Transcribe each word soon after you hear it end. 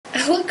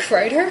Ella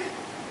Kreider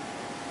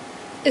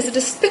is a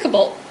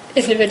despicable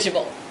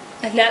individual,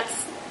 and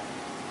that's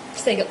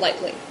saying it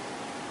lightly.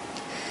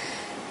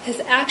 His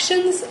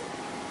actions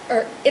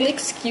are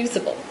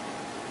inexcusable.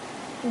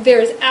 There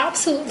is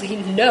absolutely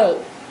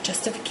no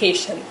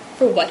justification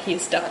for what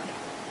he's done.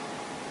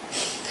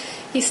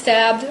 He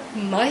stabbed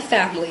my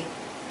family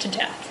to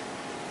death.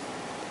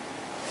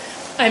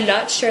 I'm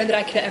not sure that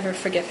I could ever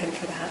forgive him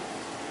for that.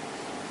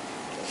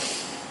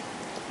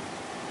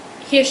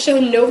 He has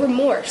shown no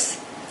remorse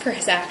for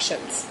his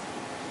actions.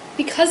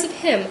 Because of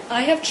him,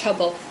 I have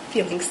trouble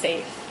feeling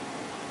safe.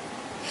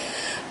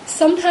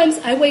 Sometimes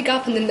I wake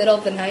up in the middle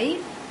of the night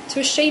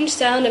to a strange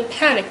sound and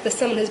panic that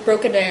someone has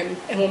broken in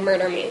and will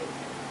murder me.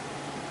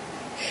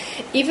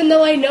 Even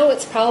though I know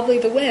it's probably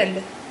the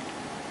wind,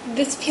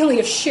 this feeling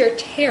of sheer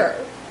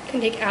terror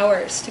can take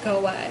hours to go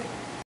away.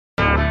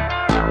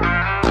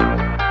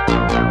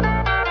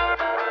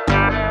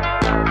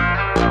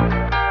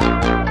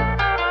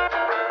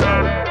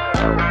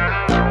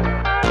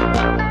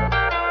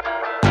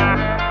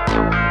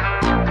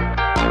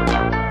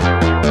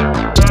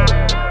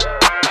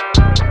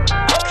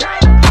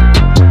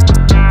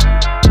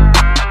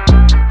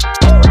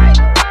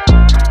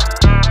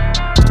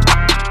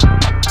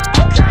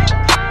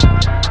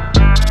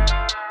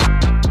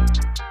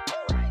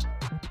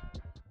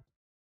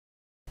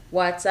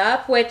 What's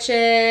up,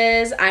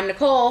 witches? I'm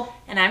Nicole.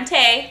 And I'm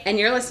Tay. And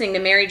you're listening to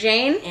Mary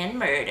Jane and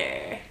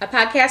Murder, a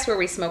podcast where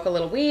we smoke a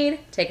little weed,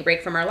 take a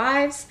break from our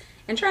lives,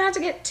 and try not to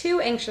get too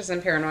anxious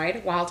and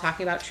paranoid while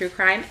talking about true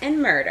crime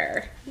and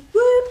murder.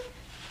 Whoop.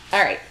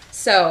 All right,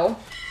 so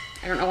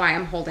I don't know why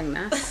I'm holding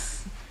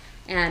this.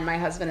 And my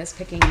husband is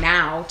picking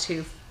now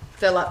to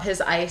fill up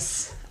his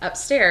ice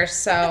upstairs,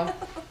 so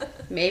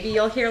maybe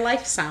you'll hear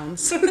life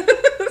sounds.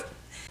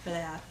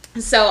 Yeah.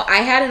 So I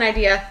had an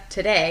idea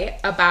today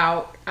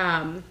about,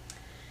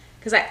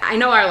 because I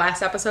know our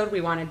last episode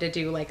we wanted to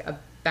do like a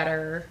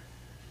better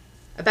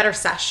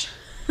sesh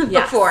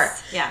before.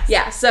 Yes.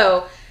 Yeah.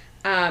 So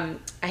I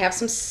have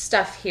some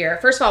stuff here.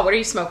 First of all, what are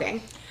you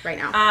smoking right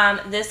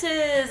now? This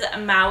is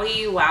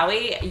Maui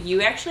Wowie.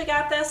 You actually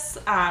got this.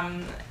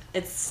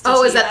 It's sativa.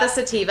 Oh, is that the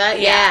sativa?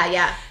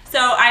 Yeah. So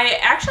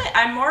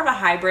I'm more of a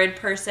hybrid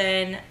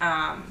person,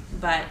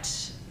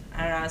 but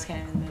I don't know. I was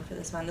kind of in the mood for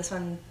this one. This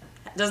one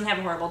doesn't have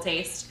a horrible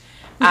taste.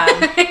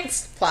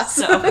 It's plus.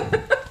 So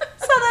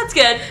that's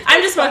good.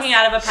 I'm just smoking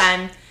out of a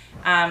pen.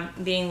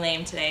 Being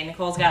lame today.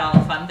 Nicole's got all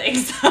the fun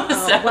things.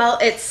 Well,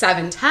 it's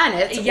 7:10.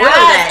 It's yes,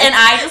 Day. And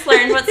I just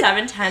learned what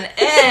 710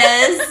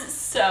 is.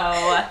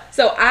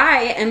 So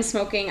I am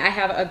smoking. I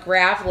have a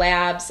Grav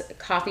Labs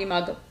coffee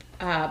mug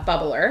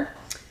bubbler,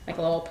 like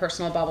a little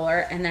personal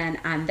bubbler, and then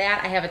on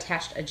that I have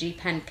attached a G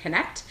Pen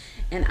Connect,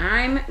 and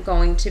I'm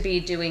going to be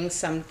doing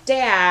some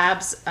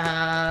dabs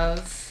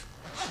of.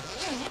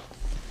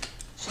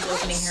 She's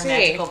opening her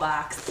magical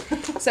box.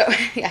 So,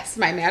 yes,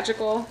 my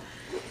magical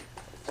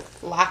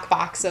lock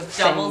box of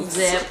double things.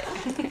 Zip.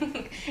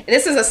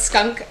 This is a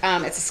skunk,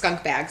 it's a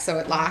skunk bag, so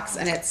it locks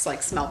and it's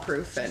like smell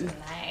proof and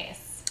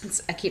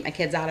nice. I keep my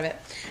kids out of it.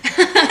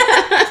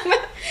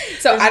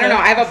 So I don't know,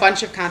 I have a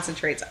bunch of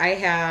concentrates. I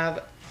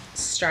have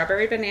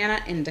strawberry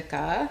banana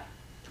indica,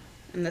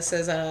 and this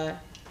is a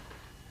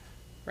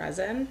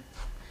resin.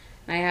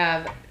 I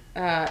have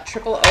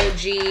triple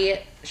OG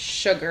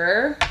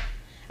sugar.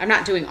 I'm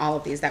not doing all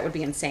of these. That would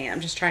be insane. I'm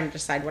just trying to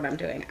decide what I'm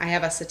doing. I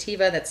have a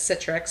sativa that's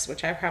citrix,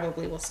 which I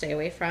probably will stay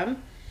away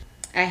from.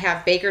 I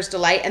have Baker's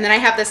Delight. And then I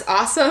have this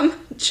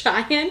awesome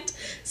giant,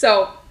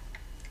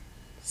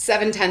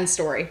 710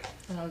 story.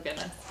 Oh,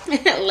 goodness.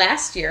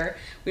 Last year,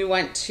 we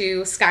went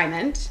to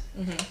Skymint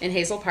in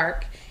Hazel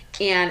Park,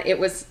 and it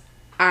was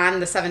on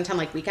the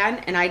 710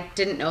 weekend, and I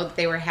didn't know that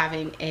they were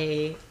having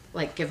a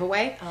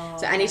giveaway. Oh.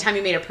 So anytime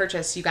you made a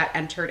purchase, you got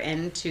entered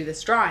into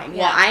this drawing.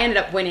 Yeah. Well, I ended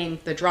up winning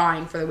the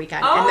drawing for the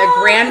weekend. Oh, and the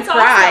grand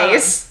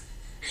prize,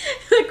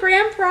 awesome. The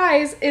grand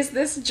prize is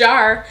this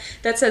jar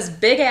that says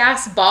Big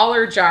Ass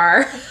Baller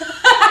Jar.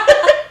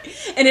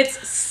 And it's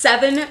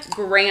 7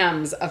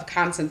 grams of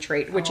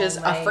concentrate, which is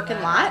a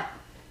freaking lot.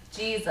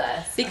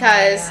 Jesus.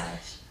 Because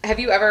have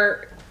you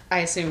ever,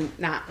 I assume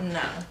not.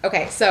 No.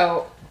 Okay,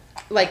 so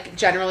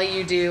generally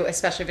you do,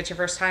 especially if it's your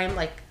first time,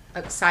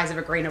 a size of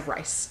a grain of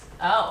rice.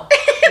 Oh,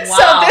 So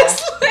wow.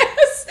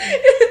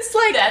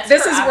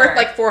 this is worth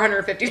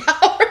 $450.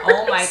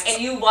 Oh my,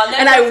 and you won that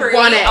and for I free?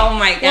 won it. Oh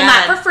my God. Well,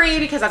 not for free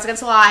because that's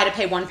against the law. I had to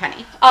pay 1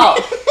 penny. Oh,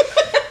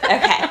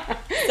 okay.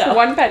 So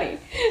 1 penny.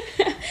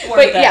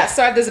 But yeah,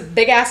 so I have this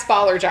big ass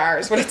baller jar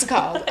is what it's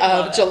called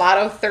of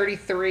Gelato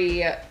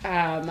 33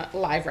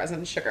 live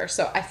resin sugar.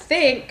 So I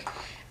think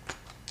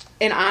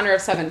in honor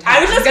of 710.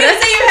 I was just going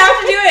to say you have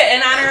to do it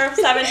in honor of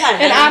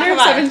 710. In honor of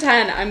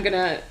 710, I'm going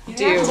to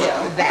do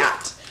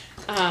that.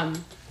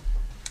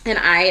 And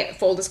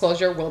full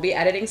disclosure, will be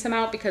editing some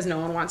out because no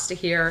one wants to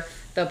hear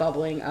the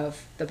bubbling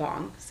of the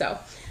bong. So,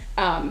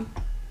 but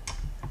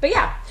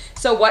yeah.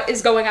 So what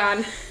is going on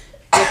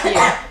with you?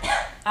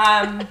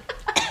 I'm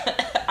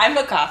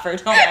a cougher,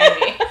 don't mind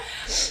me.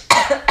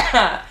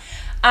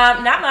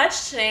 Not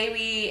much. Today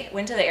we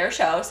went to the air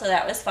show, so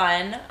that was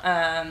fun.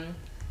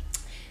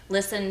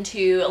 listened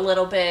to a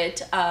little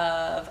bit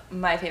of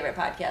my favorite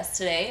podcast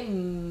today,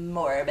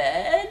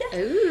 Morbid.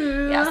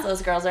 Ooh. Yes,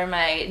 those girls are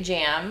my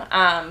jam.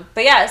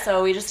 But yeah,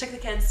 so we just took the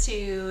kids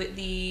to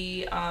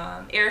the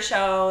air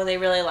show. They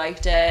really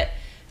liked it.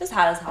 It was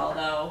hot as hell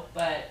though,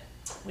 but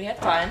we had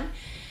fun.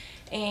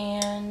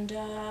 And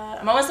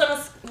I'm almost done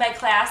with my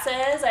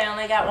classes. I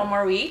only got one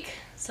more week,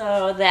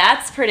 so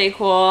that's pretty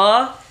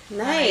cool.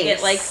 Nice. I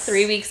get like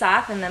 3 weeks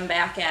off and then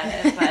back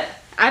at it. But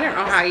I don't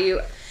know how you.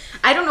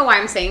 I don't know why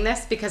I'm saying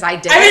this because I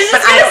did I was it, just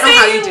but I don't know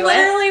how say, you do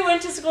literally it.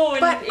 went to school when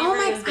But Avery oh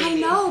my, was a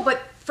baby. I know.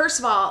 But first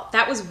of all,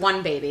 that was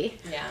one baby.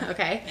 Yeah.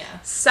 Okay. Yeah.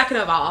 Second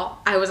of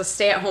all, I was a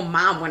stay-at-home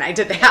mom when I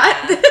did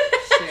that.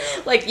 Yeah.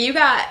 Shoot. Like you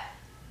got.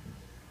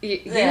 You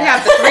Yeah.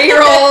 have the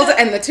 3-year-old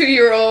and the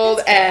 2-year-old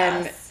It's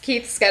and chaos.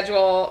 Keith's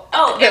schedule.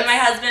 Oh, and That's- my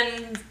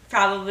husband's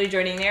probably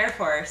joining the Air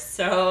Force,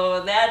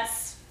 so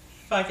that's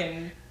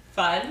fucking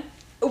fun.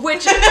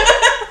 Which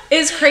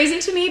is crazy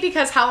to me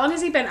because how long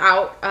has he been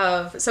out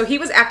of... So he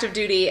was active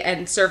duty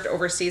and served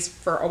overseas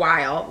for a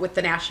while with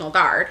the National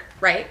Guard,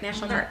 right?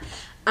 National Guard.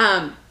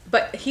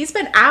 But he's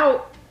been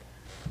out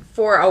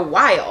for a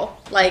while.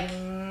 Like...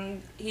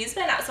 He's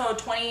been out, so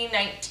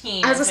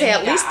 2019. I was going to say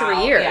at least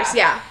 3 years.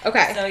 Yeah.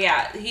 Okay. So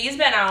yeah, he's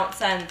been out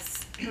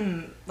since,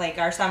 like,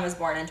 our son was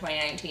born in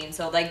 2019.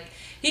 So, like,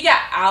 he got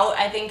out,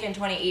 I think, in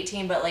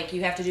 2018, but, like,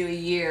 you have to do a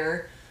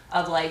year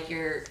of, like,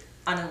 your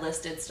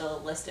unenlisted, still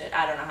enlisted.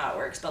 I don't know how it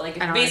works, but,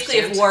 like, I don't basically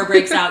if understand. war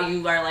breaks out,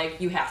 you are,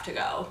 like, you have to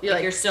go. You're,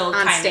 like, you're still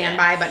on kind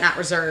standby, but not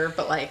reserve,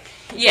 but, like...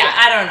 Yeah,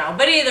 I don't know.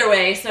 But either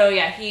way, so,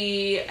 yeah,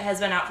 he has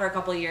been out for a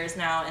couple of years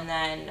now, and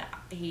then...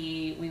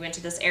 we went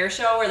to this air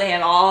show where they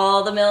have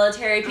all the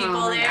military people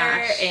Oh my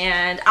there, gosh.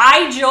 and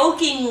I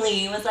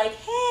jokingly was like,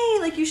 "Hey,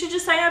 like you should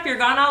just sign up. You're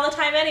gone all the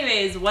time,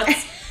 anyways.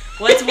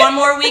 What's one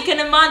more week in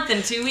a month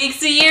and 2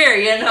 weeks a year?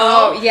 You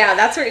know?" Oh, yeah,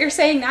 that's what you're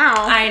saying now.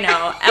 I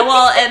know.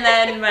 Well, and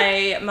then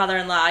my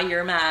mother-in-law,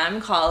 your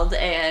mom, called,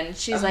 and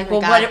she's like, my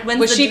 "Well, God. when's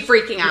Was the she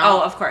freaking out?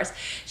 Oh, of course.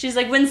 She's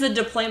like, "When's the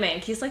deployment?"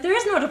 And he's like, "There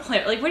is no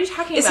deployment. Like, what are you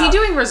talking Is about?" he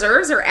doing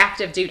reserves or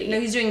active duty? No,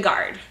 he's doing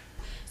guard.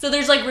 So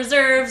there's like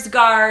reserves,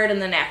 guard,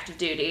 and then active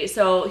duty.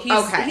 So he's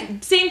Okay.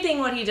 same thing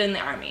what he did in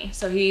the Army.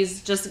 So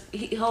he's just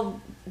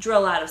he'll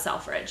drill out of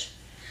Selfridge.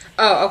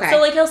 Oh, okay.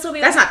 So like he'll still be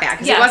That's not bad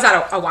because he was out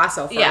of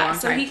Owasso for a long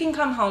so time. he can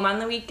come home on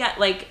the weekend.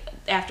 Like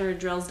after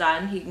drill's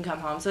done, he can come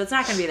home. So it's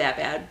not going to be that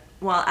bad.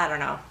 Well, I don't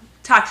know.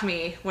 Talk to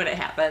me when it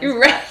happens.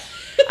 Right.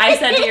 I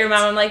said to your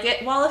mom, I'm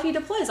like, well, if he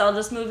deploys, I'll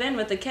just move in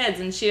with the kids.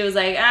 And she was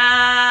like,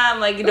 I'm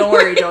like, don't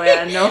worry,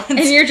 Joanne. No, And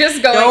you're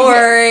just going, don't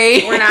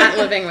worry. We're not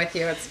living with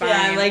you. It's fine.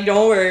 Yeah, I'm like,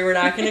 don't worry, we're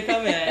not going to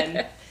come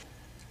in.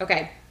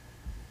 Okay.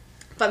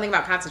 Fun thing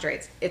about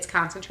concentrates. It's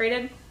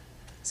concentrated.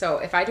 So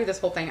if I do this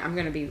whole thing, I'm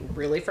going to be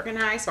really freaking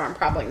high. So I'm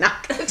probably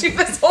not going to do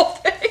this whole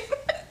thing.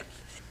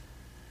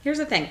 Here's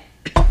the thing.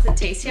 Does it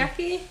taste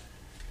yucky?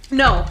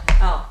 No.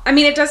 Oh. I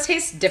mean, it does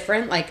taste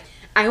different. Like,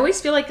 I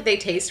always feel like they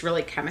taste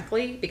really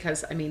chemically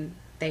because, I mean,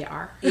 they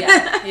are.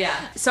 Yeah, yeah.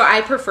 So I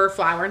prefer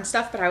flour and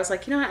stuff, but I was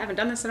like, you know what? I haven't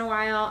done this in a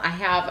while. I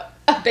have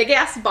a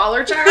big-ass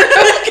baller jar. And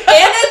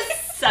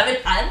it's 7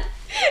 ton.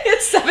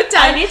 It's 7 tons.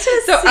 I need to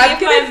see if my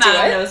mom do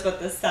it. knows what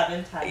the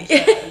 7 ton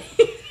is.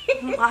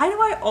 Why do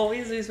I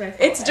always lose my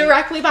phone? It's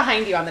directly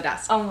behind you on the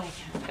desk. Oh my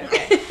god.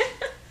 Okay.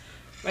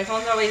 My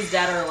phone's always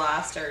dead or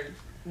lost or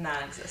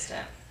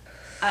non-existent.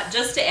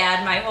 Just to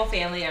add, my whole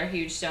family are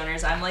huge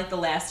stoners. I'm like the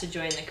last to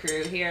join the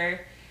crew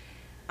here.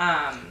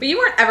 But you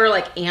weren't ever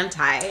like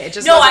anti. It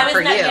just No, wasn't I was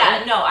for not. you.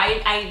 Yeah, no,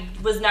 I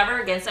was never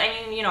against. I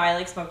mean, you know, I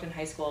like smoked in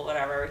high school,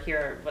 whatever.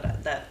 Here,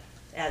 that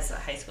as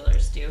high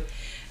schoolers do.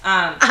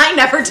 I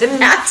never did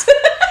that.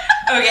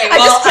 Okay, I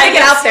well, just put I it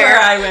guess out there.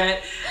 where I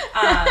went.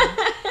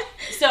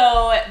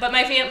 So, but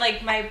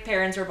my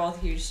parents were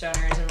both huge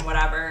stoners and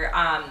whatever.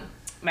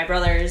 My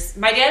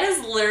dad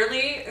is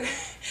literally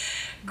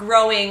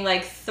growing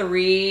like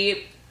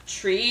 3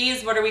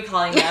 trees. What are we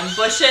calling them?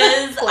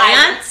 Bushes?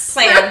 Plants?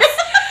 Plants.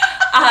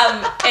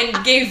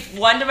 And gave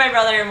one to my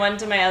brother and one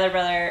to my other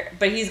brother,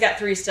 but he's got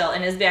 3 still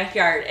in his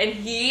backyard. And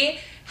he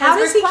How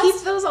has does he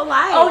keep those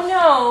alive? Oh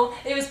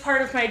no! It was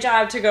part of my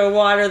job to go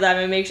water them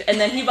and make sure. And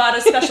then he bought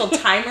a special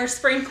timer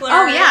sprinkler.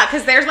 Oh yeah,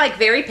 because they're like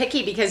very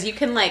picky because you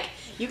can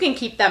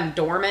keep them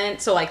dormant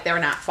so like they're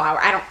not flower.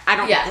 I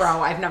don't Yes.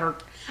 grow.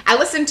 I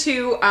listened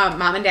to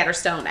Mom and Dad Are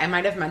Stoned. I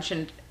might have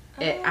mentioned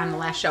it on the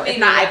last show. Maybe, If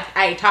not, yeah.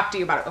 I talked to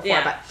you about it before.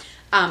 Yeah.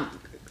 But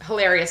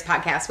hilarious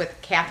podcast with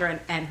Catherine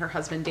and her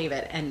husband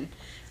David. And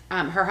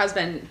her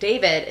husband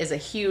David is a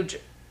huge.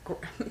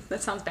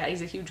 That sounds bad.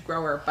 He's a huge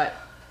grower, but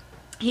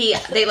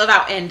they live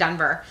out in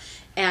Denver,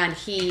 and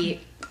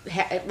he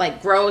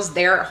grows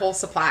their whole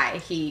supply.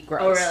 He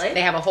grows. Oh, really?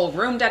 They have a whole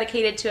room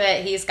dedicated to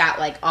it. He's got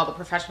like all the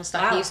professional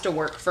stuff. Wow. He used to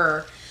work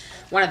for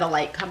one of the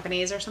light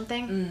companies or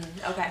something.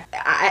 Okay.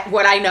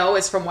 What I know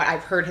is from what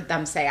I've heard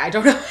them say. I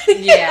don't know.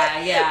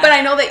 Yeah. But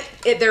I know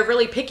that they're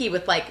really picky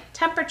with like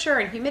temperature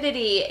and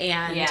humidity,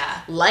 and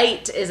Yeah.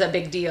 light is a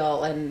big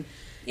deal. And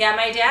Yeah,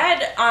 my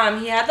dad,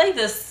 he had like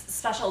this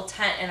special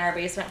tent in our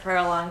basement for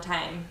a long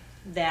time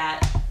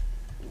that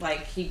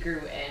like he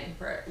grew in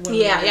for when we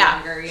were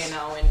younger, you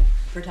know, and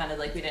pretended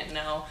like we didn't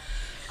know.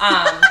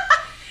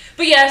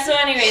 But yeah, so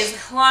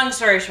anyways, long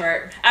story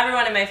short,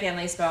 everyone in my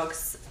family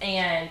smokes,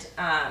 and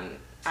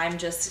I'm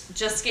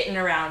just getting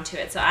around to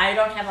it. So I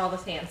don't have all the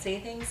fancy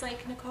things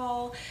like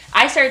Nicole.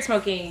 I started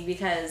smoking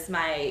because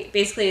my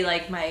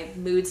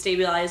mood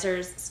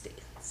stabilizers,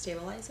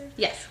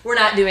 Yes. were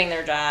not doing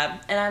their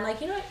job. And I'm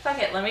like, you know what,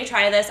 fuck it, let me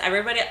try this.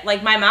 Everybody,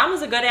 like, my mom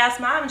was a good-ass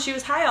mom, and she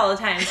was high all the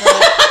time. So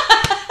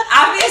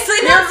obviously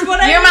that's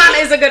what Your mom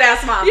is a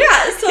good-ass mom.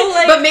 Yeah, so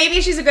like... But maybe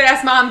she's a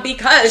good-ass mom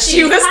because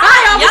she was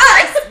high all the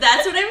time. Yes,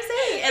 that's what I'm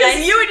saying. Because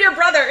you and your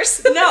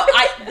brothers. No,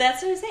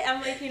 that's what I'm saying.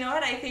 I'm like, you know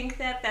what, I think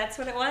that's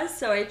what it was.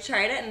 So I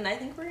tried it, and I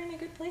think we're in a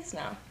good place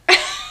now.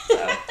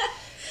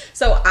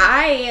 So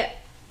I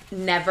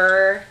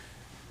literally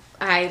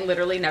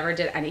never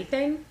did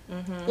anything.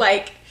 Mm-hmm.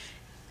 Like,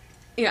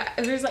 you know,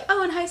 everybody's like,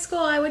 oh, in high school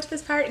I went to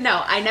this party.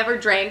 No, I never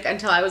drank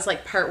until I was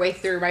like partway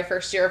through my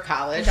first year of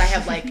college. I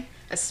had like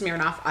a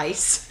Smirnoff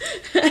Ice.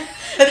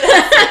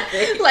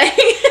 Like,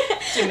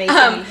 to make me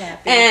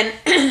happy. And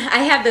I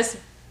had this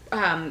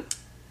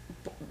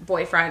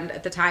boyfriend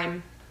at the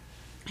time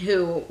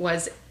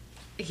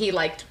he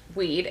liked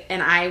weed,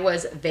 and I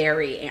was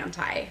very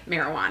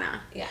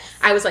anti-marijuana. Yes.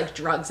 I was like,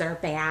 drugs are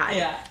bad.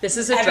 Yeah. This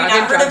is a Have drug you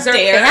not and heard drugs of are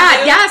Dare?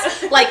 bad.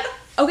 Yes. Like,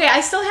 okay,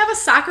 I still have a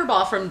soccer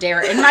ball from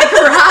Dare in my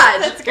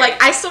garage. That's great.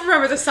 Like, I still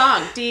remember the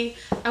song. D,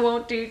 I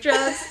won't do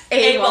drugs.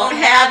 A, A won't won't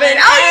have it. have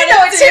it. Oh, you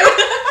know it too.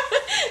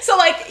 So,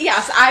 like,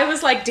 yes, I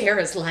was like, Dare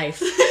is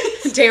life.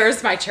 Dare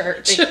is my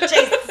church.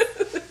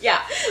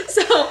 Yeah.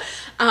 So,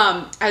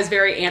 I was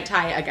very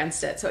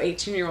against it. So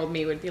 18-year-old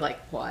me would be like,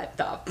 what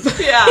the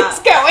is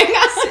going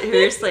on?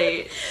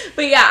 Seriously.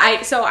 But yeah,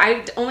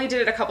 I only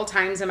did it a couple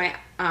times, and my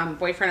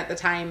boyfriend at the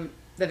time,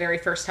 the very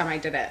first time I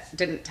did it,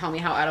 didn't tell me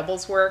how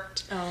edibles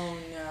worked. Oh,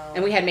 no.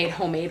 And we had made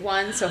homemade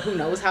ones, so who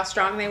knows how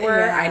strong they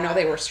were. Yeah. I know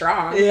they were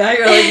strong. Yeah,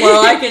 you're like,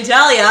 well, I can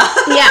tell ya.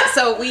 Yeah,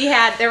 so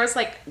there was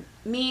like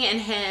me and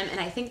him and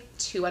I think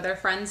 2 other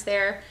friends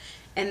there,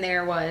 and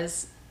there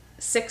was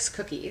 6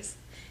 cookies.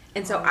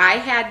 And so I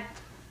had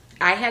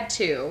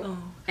 2,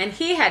 and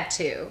he had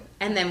 2,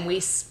 and then we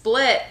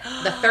split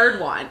the third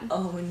one.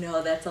 Oh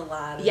no, that's a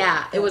lot.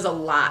 Yeah, it was a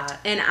lot.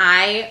 And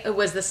it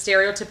was the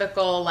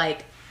stereotypical,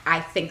 like, I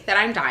think that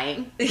I'm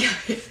dying.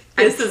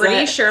 I'm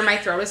pretty sure my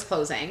throat is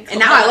closing. And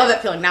now I love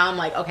that feeling. Now I'm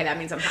like, okay, that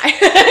means I'm high.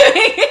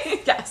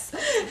 Yes.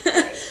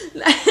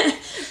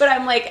 But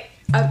I'm like,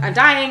 I'm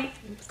dying,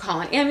 call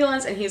an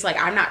ambulance, and he's like,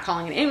 I'm not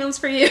calling an ambulance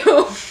for you.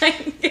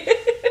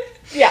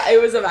 Yeah, it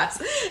was a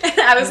mess. And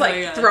I was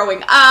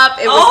throwing up.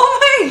 It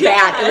was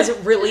bad. It was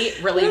really,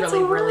 really, That's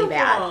really, really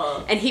bad.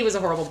 horrible. And he was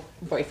a horrible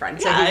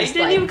boyfriend. So Yeah, he was I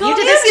didn't like, even call you an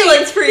did this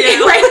ambulance for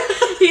you.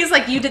 Right? He's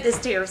like, you did this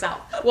to yourself.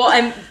 Well,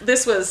 and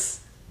this was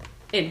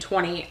in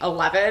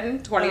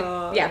 2011.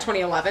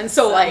 2011.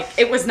 So, like,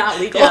 it was not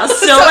legal. Yeah,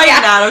 still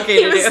not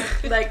okay to do.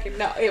 Like,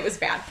 no, it was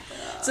bad.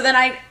 So then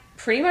I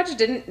pretty much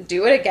didn't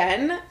do it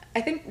again.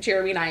 I think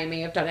Jeremy and I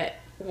may have done it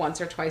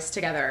once or twice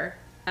together.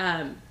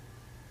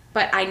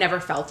 But I never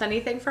felt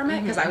anything from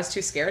it because I was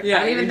too scared. Yeah,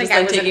 I don't even think just,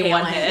 I was taking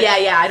one inhaling.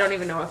 hit. Yeah, I don't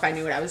even know if I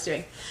knew what I was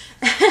doing.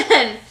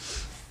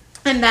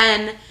 And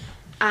then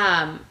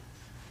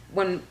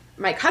when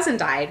my cousin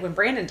died, when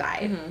Brandon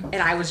died, and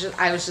I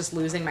was just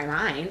losing my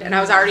mind, and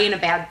I was already in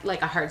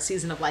a hard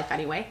season of life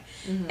anyway.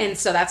 And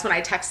so that's when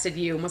I texted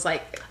you and was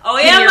like, oh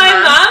yeah, my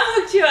mom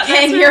hooked you up.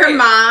 Can your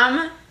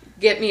mom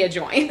get me a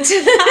joint?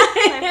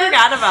 I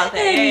forgot about that.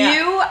 And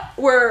you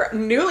were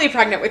newly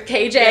pregnant with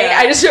KJ. Yeah.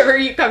 I just remember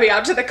you coming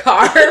out to the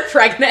car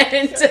pregnant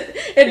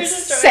and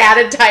sad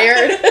and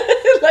tired.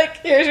 Like,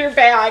 here's your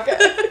bag,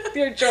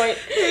 your joint.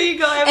 Here you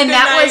go. And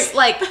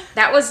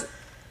that was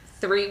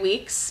 3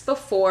 weeks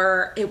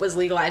before it was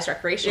legalized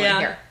recreationally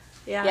here.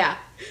 Yeah.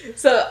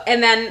 So,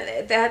 and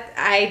then that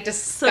I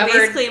discovered. So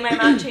basically, my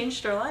mom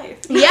changed her life.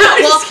 Yeah,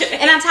 well,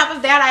 and on top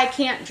of that, I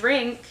can't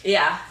drink.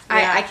 Yeah.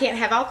 I can't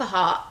have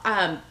alcohol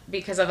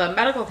because of a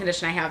medical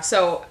condition I have.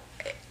 So,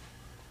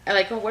 I'm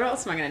like, well, what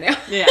else am I going to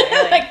do? Yeah.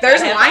 Like,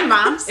 there's wine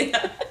moms.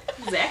 Yeah,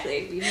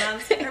 exactly. We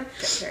moms are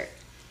picture.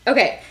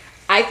 Okay,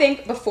 I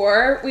think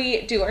before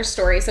we do our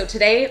story, so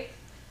today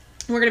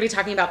we're going to be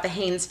talking about the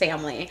Haines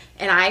family,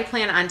 and I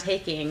plan on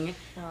taking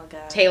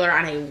Taylor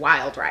on a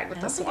wild ride with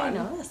this one. I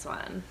know this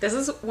one. This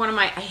is one of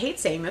my, I hate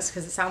saying this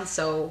because it sounds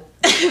so...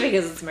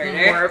 because it's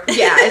murder.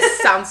 Yeah,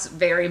 it sounds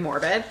very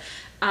morbid.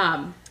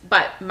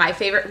 But my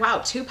favorite,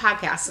 2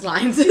 podcast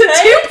lines, 2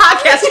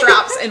 podcast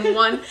drops in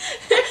one.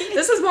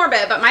 This is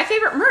morbid, but my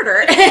favorite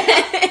murder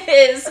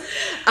is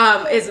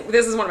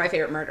this is one of my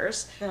favorite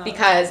murders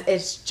because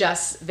it's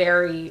just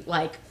very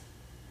like,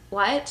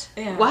 what?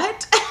 Yeah.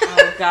 What?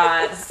 Oh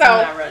God, So,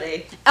 I'm not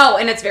ready. Oh,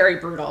 and it's very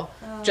brutal.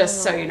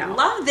 Just so you know.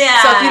 Love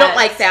that. So if you don't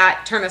like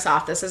that, turn this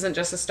off. This isn't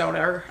just a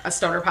stoner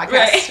podcast.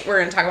 Right. We're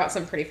gonna talk about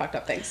some pretty fucked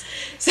up things.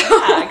 So,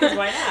 because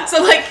why not?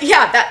 So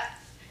that.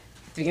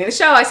 At the beginning of the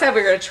show, I said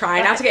we were going to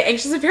try not to get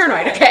anxious and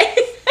paranoid, okay?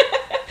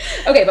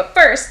 Okay, but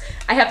first,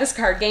 I have this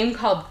card game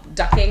called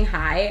Ducking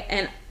High,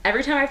 and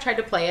every time I've tried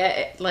to play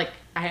it,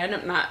 I end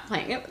up not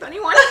playing it with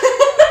anyone.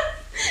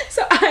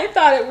 So I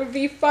thought it would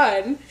be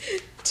fun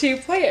to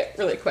play it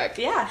really quick.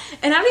 Yeah.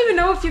 And I don't even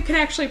know if you can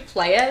actually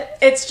play it.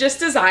 It's just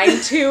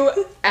designed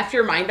to F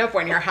your mind up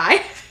when you're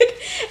high.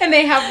 And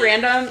they have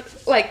random,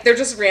 like, they're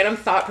just random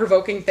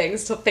thought-provoking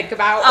things to think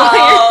about while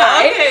you're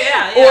high. Okay,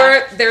 yeah.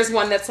 Or there's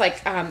one that's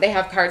like, they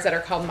have cards that are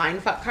called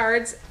mindfuck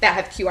cards that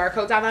have QR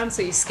codes on them,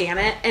 so you scan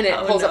it, and it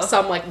pulls up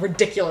some, like,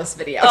 ridiculous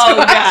video to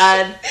watch.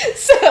 God.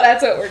 So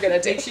that's what we're going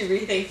to do. Makes you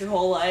rethink your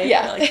whole life.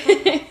 Yeah. Like,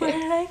 where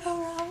did I go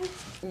wrong?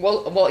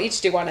 We'll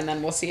each do one, and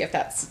then we'll see if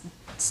that's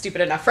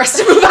stupid enough for us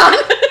to move on.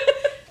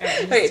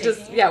 Right, Wait,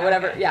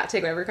 whatever. Okay. Yeah,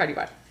 take whatever card you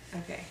want.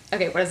 Okay.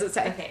 Okay, what does it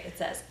say? Okay, it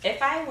says,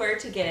 if I were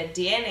to get a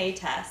DNA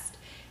test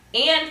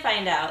and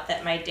find out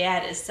that my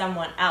dad is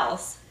someone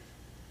else,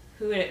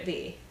 who would it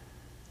be?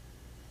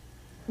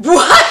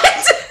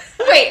 What?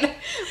 Wait, what?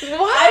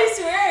 I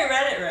swear I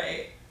read it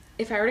right.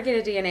 If I were to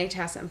get a DNA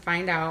test and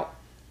find out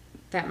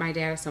that my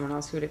dad is someone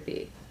else, who would it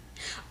be?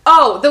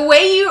 Oh, the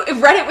way you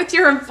read it with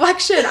your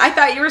inflection, I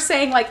thought you were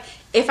saying, like,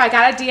 if I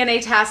got a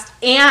DNA test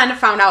and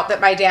found out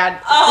that my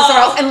dad was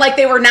someone else, and, like,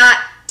 they were not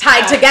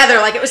tied together,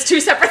 like it was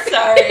two separate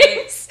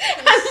things.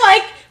 I'm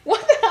like, what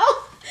the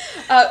hell?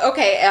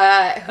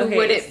 Who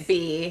would it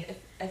be?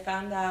 I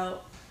found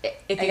out...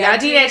 If you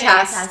got a DNA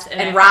test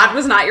and Rod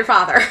was not your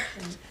father,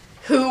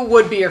 who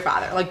would be your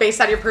father? Like, based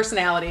on your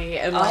personality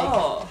and, like...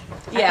 I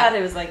thought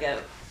it was, like,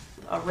 a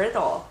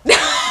riddle.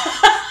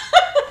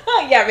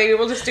 Yeah, maybe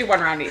we'll just do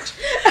one round each.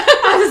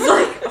 I was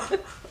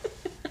like...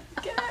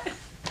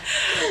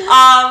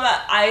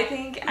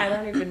 I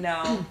don't even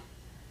know.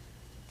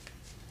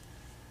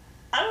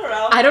 I don't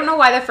know. I don't know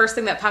why the first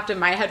thing that popped in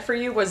my head for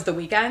you was The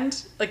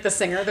Weeknd, like the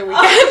singer The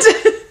Weeknd.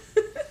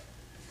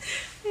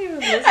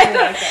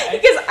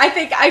 Because I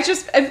think I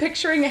just am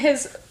picturing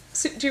his.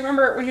 Do you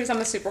remember when he was on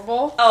the Super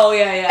Bowl? Oh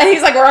yeah. And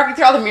he's like walking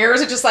through all the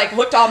mirrors and just like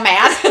looked all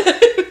mad.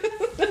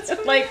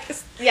 Like,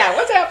 yeah,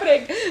 what's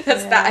happening?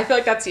 That's that. I feel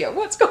like that's you.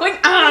 What's going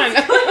on?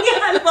 What's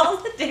going on all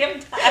the damn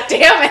time?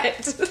 Damn it!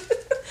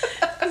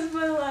 That's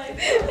my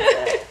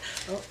life.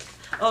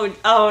 Oh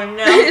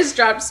no! I just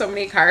dropped so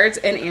many cards,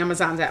 and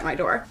Amazon's at my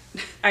door.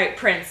 All right,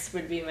 Prince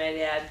would be my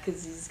dad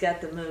because he's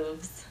got the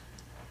moves.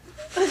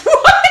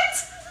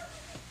 What?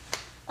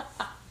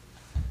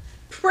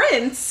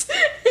 Prince?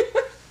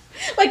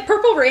 Like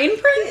Purple Rain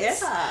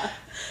Prince? Yeah.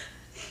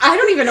 I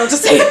don't even know what to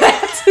say to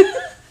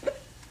that.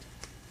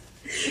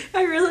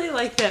 I really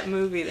like that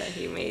movie that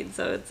he made,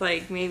 so it's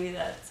like maybe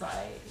that's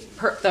why.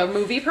 The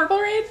movie Purple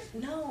Rain?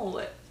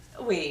 No,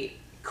 wait.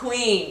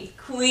 Queen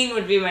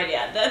would be my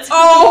dad. That's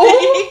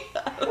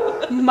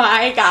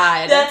my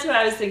God. That's what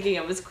I was thinking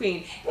of, was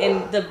Queen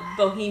in the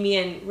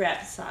Bohemian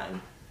Rhapsody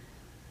song.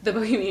 The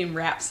Bohemian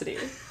Rhapsody.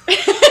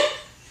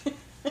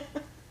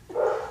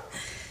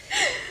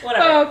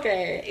 Whatever.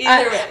 Okay.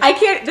 Either way. I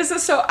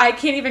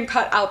can't even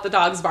cut out the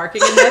dogs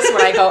barking in this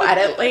when I go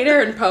edit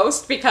later and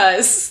post,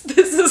 because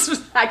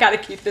I gotta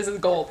keep this as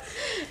gold.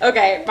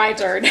 Okay, my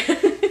turn.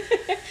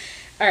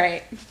 All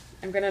right.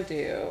 I'm gonna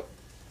do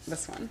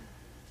this one.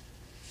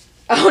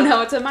 Oh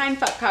no, it's a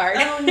mindfuck card.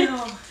 Oh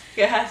no.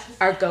 God.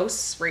 Are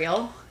ghosts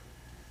real?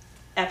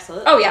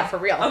 Absolutely. Oh yeah, for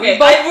real. Okay.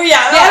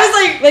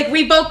 I was like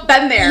we both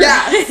been there.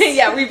 Yes.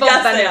 Yeah, we both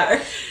Yes, been they there.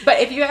 are. But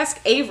if you ask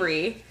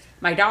Avery,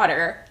 my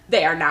daughter,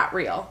 they are not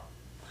real.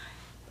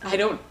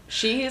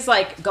 She is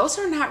like, ghosts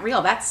are not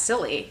real. That's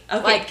silly.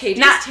 Okay, like,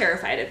 KJ's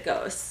terrified of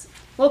ghosts.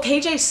 Well,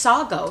 KJ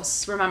saw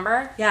ghosts,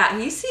 remember? Yeah,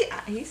 he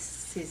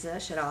sees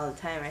that shit all the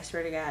time, I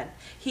swear to God.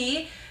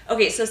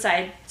 So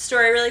side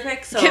story really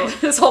quick. So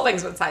this whole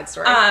thing's been side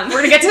story. We're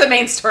going to get to the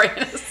main story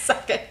in a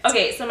second.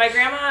 Okay, so my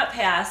grandma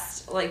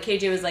passed, like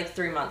KJ was like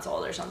 3 months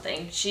old or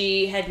something.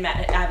 She had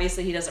met,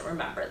 obviously he doesn't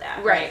remember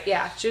that. Right,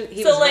 yeah. He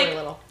was really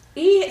little.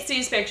 He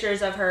sees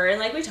pictures of her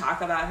and like we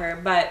talk about her,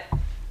 but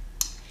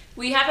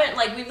we haven't,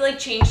 like, we've like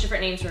changed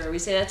different names for her. We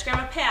say that's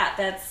Grandma Pat,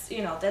 that's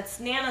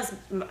Nana's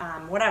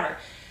whatever.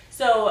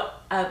 So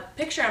a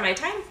picture on my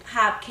time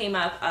hop came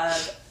up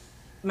of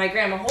my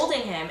grandma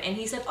holding him, and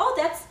he said, "Oh,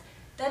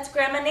 that's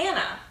Grandma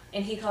Nana,"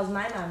 and he calls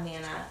my mom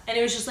Nana, and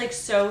it was just like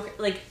so,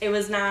 like it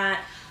was not.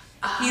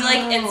 He like,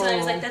 and so I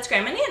was like, "That's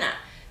Grandma Nana,"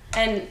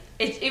 and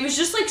it was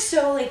just like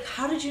so, like,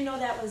 how did you know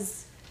that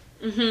was?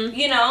 Mm-hmm.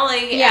 You know,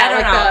 like, yeah, I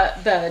don't know.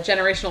 The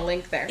generational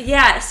link there.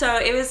 Yeah, so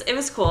it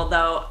was cool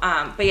though.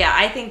 But yeah,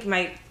 I think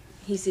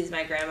he sees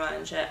my grandma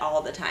and shit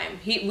all the time.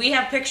 We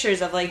have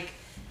pictures of like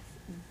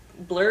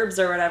blurbs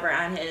or whatever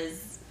on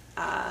his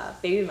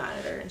baby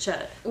monitor and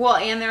shit. Well,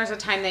 and there was a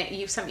time that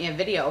you sent me a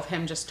video of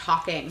him just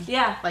talking.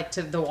 Yeah. Like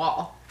to the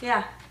wall.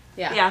 Yeah.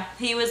 Yeah. Yeah.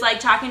 He was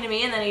like talking to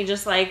me, and then he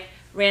just like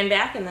ran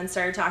back and then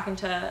started talking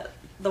to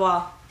the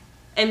wall,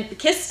 and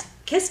kissed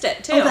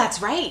it too. Oh,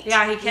 that's right.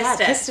 Yeah, he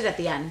kissed it. Kissed it at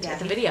the end of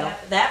the video.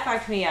 That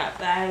fucked me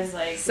up. I was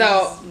like,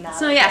 so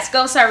yes,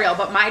 ghosts are real,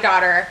 but my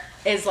daughter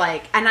is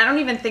like, and I don't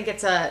even think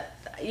it's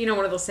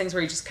one of those things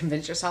where you just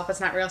convince yourself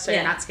it's not real, so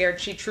you're not scared.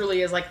 She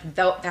truly is like,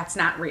 that's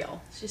not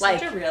real. She's like,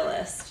 such a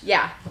realist.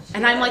 Yeah.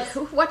 And I'm like,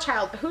 whose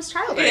child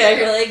are you? Yeah,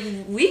 you're like,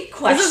 we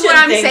question this is what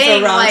I'm things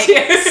saying, around like,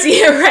 here.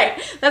 See,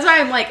 right. That's why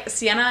I'm like,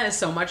 Sienna is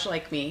so much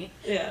like me.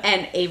 Yeah.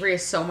 And Avery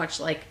is so much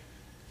like,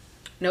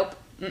 nope.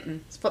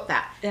 Let's flip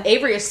that. Yeah.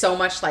 Avery is so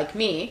much like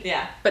me.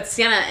 Yeah. But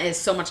Sienna is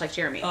so much like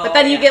Jeremy. Oh, but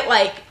then you yeah. get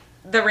like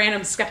the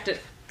random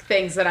skeptic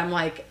things that I'm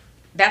like,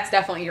 that's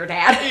definitely your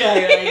dad. Yeah,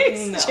 you're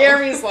like, no.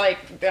 Jeremy's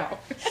like, no.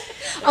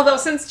 Although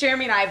since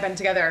Jeremy and I have been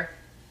together,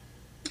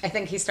 I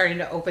think he's starting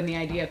to open the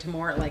idea to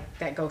more like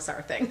that ghosts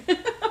are thing.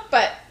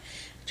 But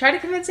try to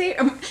convince what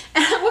kind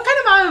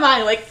of mom am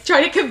I? Like,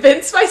 try to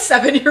convince my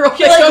 7-year-old.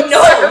 You're like,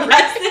 no,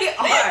 yes, they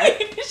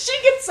are.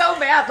 She gets so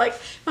mad. Like,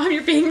 Mom,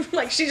 you're being,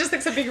 like, she just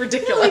thinks I'm being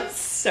ridiculous. Like,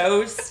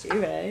 so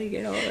stupid.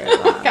 Get over it.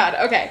 Oh, God.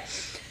 Okay.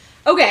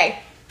 Okay.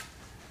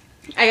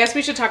 I guess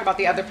we should talk about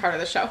the other part of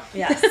the show.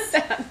 Yes.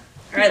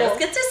 All right, let's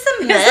get to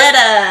some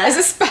meta. Is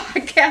this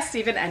podcast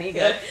even any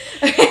good?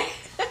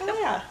 Oh,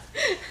 yeah.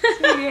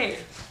 It's really great.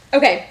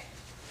 Okay.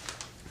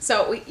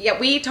 So,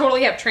 we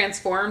totally have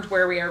transformed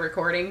where we are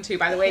recording, too,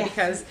 by the way, Yes.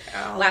 because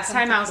Oh, last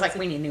time I was like,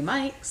 we need new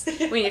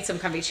mics. We need some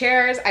comfy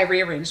chairs. I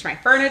rearranged my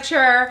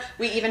furniture.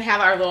 We even have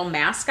our little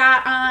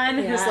mascot on,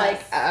 who's Yes.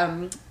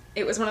 like,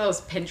 it was one of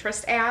those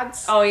Pinterest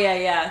ads. Oh,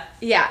 yeah.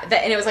 Yeah,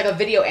 and it was like a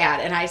video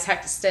ad, and I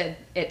texted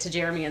it to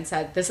Jeremy and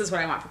said, this is what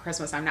I want for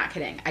Christmas. I'm not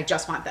kidding. I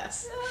just want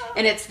this.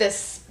 And it's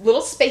this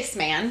little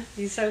spaceman,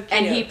 He's so cute.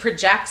 and he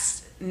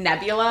projects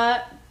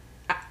nebula,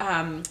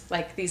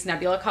 like these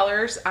nebula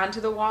colors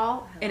onto the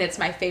wall, and it's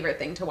my favorite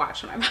thing to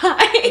watch when I'm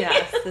high.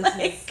 Yes, this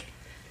is...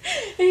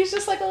 And he's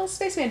just like a little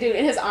spaceman dude,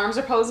 and his arms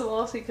are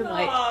posable, so you can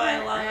like, Oh, I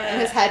love and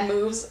it. his head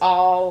moves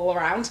all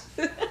around,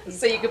 He's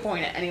so you can awesome.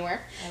 point it anywhere.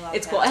 I love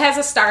It's that. cool. It has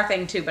a star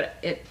thing too, but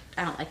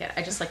I don't like it.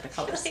 I just like the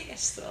colors.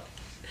 So.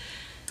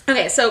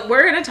 Okay, so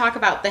we're going to talk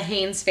about the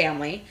Haines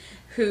family,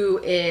 who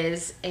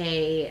is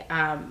a,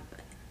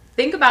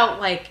 think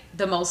about like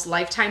the most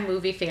Lifetime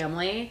movie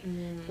family.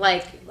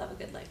 Like, Love a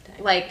good lifetime.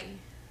 like,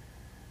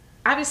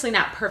 obviously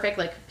not perfect,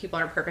 like people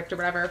aren't perfect or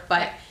whatever,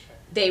 but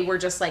they were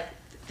just like,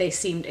 they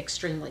seemed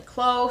extremely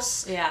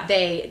close. Yeah.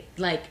 They,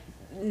 like,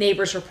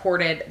 neighbors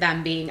reported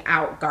them being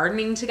out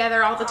gardening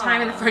together all the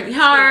time in the front Cute.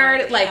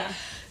 yard. Like, Yeah.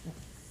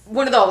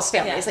 one of those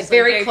families, Yes, like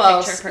very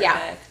close. picture Yeah.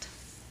 perfect.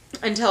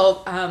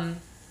 Until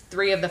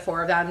 3 of the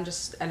 4 of them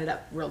just ended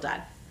up real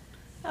dead.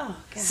 Oh,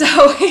 God. So,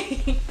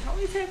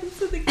 always happens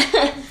to the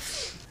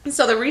kids.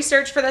 so the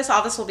research for this,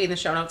 all this will be in the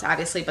show notes,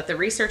 obviously, but the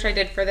research I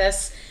did for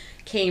this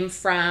came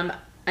from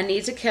A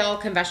Need to Kill,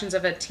 Confessions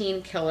of a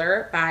Teen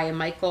Killer by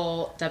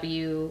Michael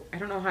W. I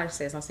don't know how to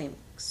say his last name.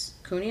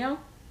 Cuneo,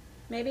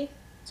 maybe?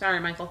 Sorry,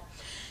 Michael.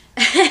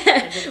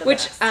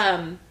 Which,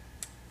 so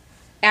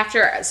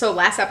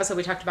last episode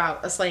we talked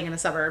about A Slaying in the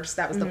Suburbs.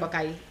 That was the book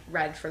I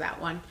read for that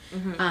one.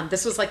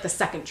 This was like the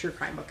second true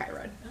crime book I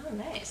read. Oh,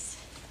 nice.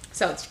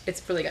 So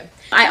it's really good.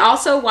 I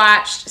also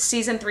watched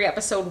season 3,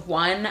 episode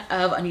 1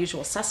 of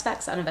Unusual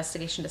Suspects on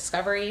Investigation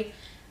Discovery.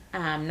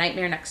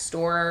 Nightmare Next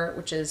Door,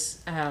 which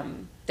is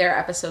their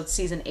episode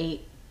season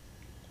 8.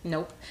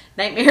 Nope.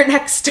 Nightmare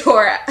Next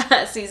Door,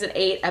 season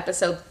 8,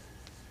 episode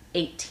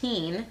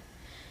 18.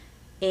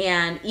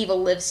 And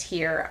Evil Lives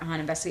Here on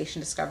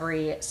Investigation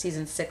Discovery,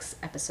 season 6,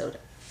 episode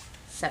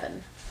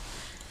 7.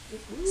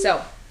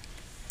 So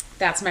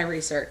that's my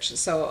research.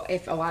 So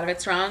if a lot of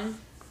it's wrong,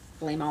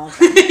 blame all of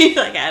them. You're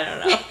like, I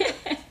don't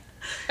know.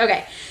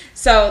 Okay,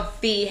 so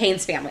the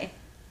Haines family.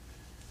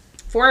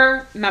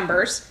 4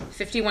 members,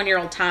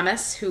 51-year-old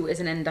Thomas, who is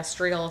an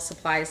industrial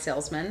supplies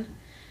salesman,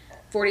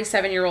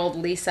 47-year-old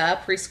Lisa,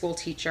 preschool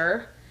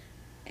teacher,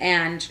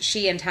 and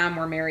she and Tom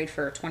were married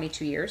for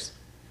 22 years.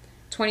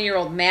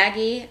 20-year-old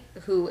Maggie,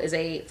 who is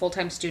a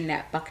full-time student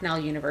at Bucknell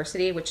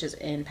University, which is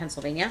in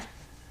Pennsylvania.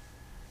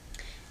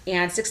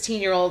 And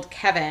 16-year-old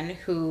Kevin,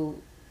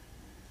 who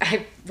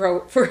I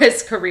wrote for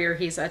his career,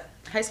 he's a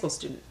high school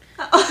student.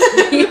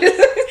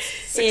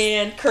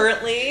 And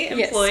currently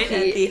employed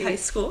at the high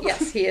school.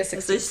 Yes, he is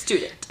as a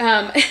student.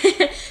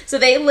 So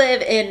they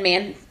live in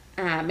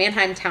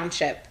Manheim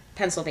Township,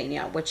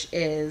 Pennsylvania, which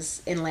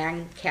is in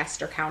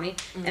Lancaster County,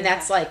 and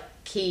that's like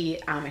key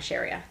Amish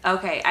area.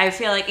 Okay, I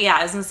feel like,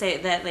 I was going to say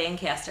that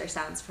Lancaster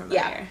sounds familiar.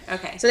 Yeah.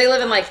 Okay. So they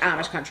live in like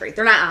Amish country.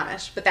 They're not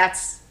Amish, but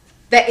that's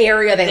the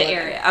area they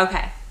live in.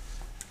 Okay.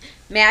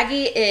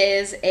 Maggie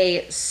is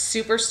a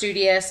super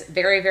studious,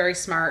 very, very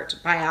smart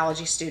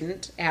biology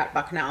student at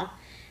Bucknell.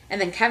 And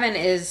then Kevin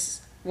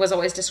was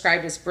always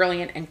described as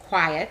brilliant and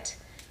quiet.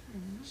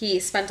 He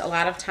spent a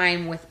lot of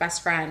time with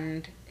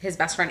his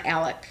best friend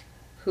Alec,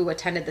 who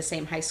attended the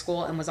same high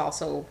school and was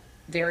also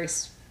very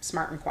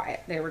smart and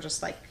quiet. They were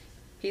just like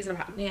peas in a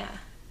pod. Yeah.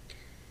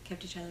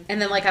 Kept each other.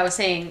 And then, like I was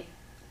saying,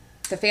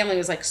 the family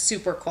was like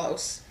super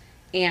close.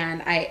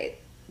 And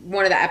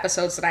one of the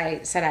episodes that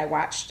I said I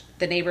watched,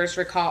 the neighbors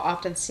recall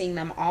often seeing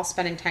them all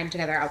spending time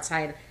together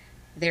outside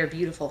their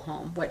beautiful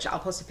home, which I'll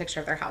post a picture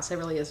of their house. It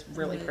really is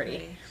really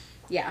pretty.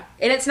 Yeah.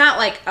 And it's not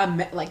like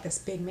like this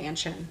big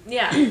mansion.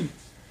 Yeah.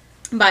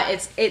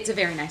 But it's a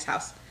very nice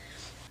house.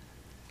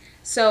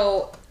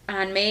 So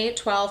on May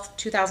 12th,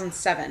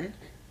 2007,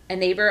 a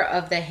neighbor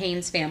of the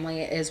Haines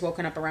family is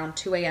woken up around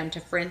 2 a.m. to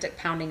frantic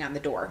pounding on the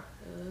door.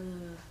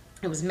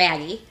 It was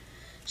Maggie.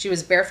 She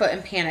was barefoot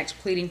and panicked,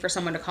 pleading for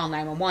someone to call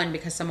 911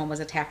 because someone was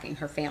attacking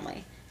her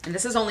family. And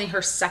this is only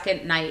her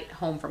second night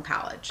home from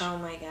college. Oh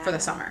my God. For the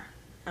summer.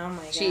 Oh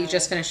my god. She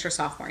just finished her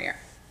sophomore year.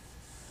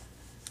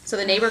 So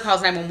the neighbor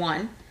calls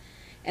 911,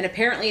 and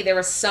apparently there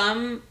was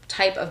some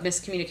type of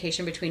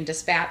miscommunication between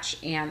dispatch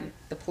and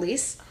the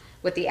police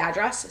with the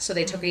address, so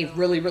they took a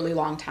really, really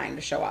long time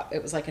to show up.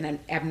 It was like an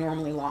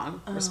abnormally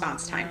long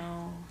response time.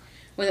 No.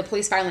 When the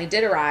police finally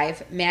did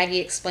arrive, Maggie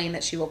explained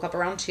that she woke up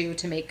around 2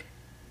 to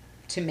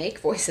make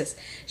voices.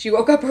 She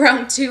woke up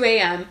around 2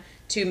 a.m.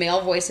 to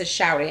male voices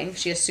shouting.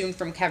 She assumed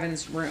from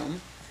Kevin's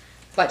room,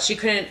 but she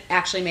couldn't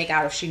actually make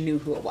out if she knew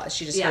who it was.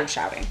 She just heard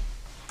shouting.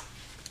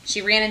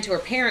 She ran into her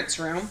parents'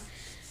 room,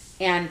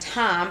 and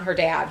Tom, her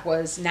dad,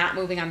 was not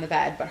moving on the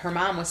bed, but her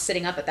mom was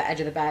sitting up at the edge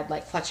of the bed,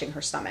 like clutching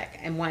her stomach.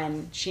 And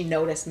when she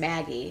noticed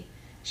Maggie,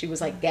 she was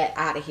like, "Get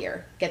out of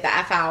here. Get the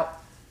F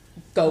out.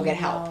 Go get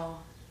help."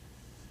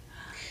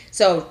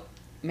 So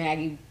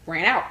Maggie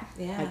ran out.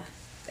 Yeah.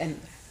 And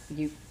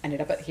you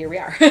ended up at, here we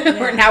are.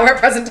 We're at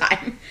present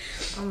time.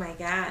 Oh my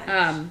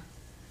god.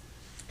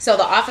 So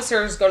the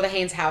officers go to the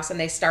Haines house and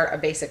they start a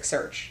basic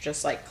search,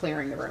 just like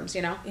clearing the rooms,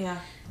 you know? Yeah.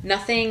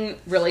 Nothing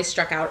really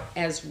struck out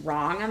as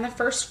wrong on the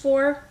first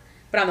floor,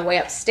 but on the way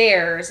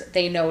upstairs,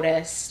 they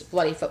noticed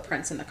bloody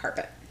footprints in the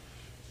carpet.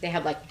 They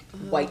had like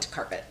white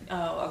carpet.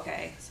 Oh,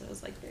 okay. So it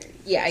was like very...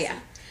 Yeah.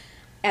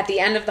 At the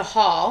end of the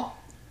hall,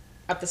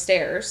 up the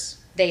stairs,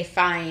 they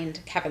find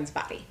Kevin's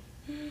body.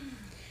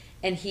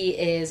 And he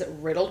is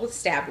riddled with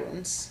stab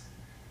wounds,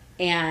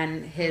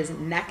 and his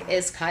neck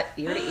is cut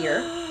ear to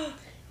ear,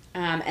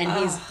 and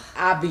he's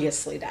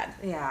obviously dead.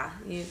 Yeah.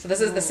 So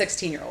this is the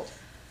 16-year-old.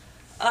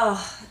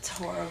 Oh, it's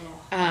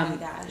horrible. Oh my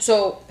gosh.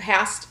 So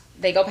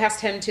they go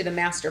past him to the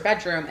master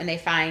bedroom, and they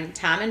find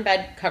Tom in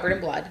bed covered in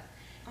blood,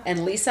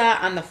 and Lisa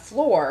on the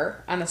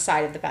floor on the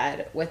side of the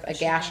bed with a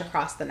gash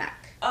across the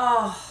neck.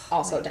 Oh,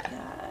 also dead.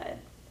 God.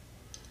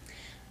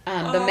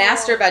 The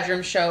master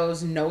bedroom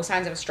shows no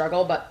signs of a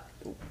struggle, but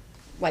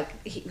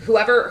like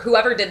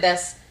whoever did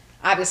this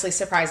obviously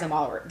surprised them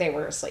while they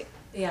were asleep.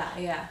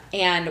 Yeah.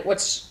 And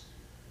what's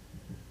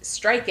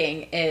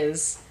striking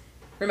is,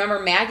 remember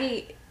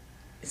Maggie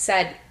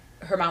said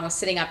her mom was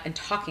sitting up and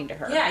talking to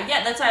her.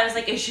 Yeah. That's why I was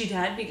like, is she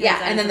dead? Because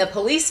and then the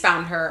police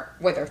found her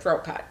with her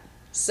throat cut.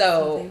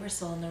 So they were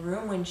still in the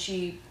room when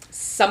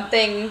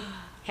something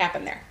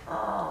happened there.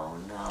 Oh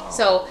no.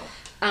 So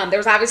there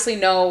was obviously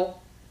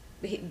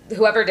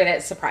whoever did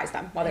it surprised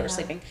them while they were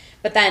sleeping.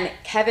 But then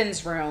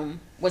Kevin's room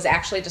was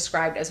actually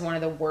described as one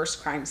of the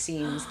worst crime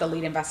scenes the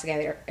lead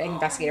investigator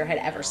had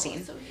ever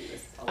seen. So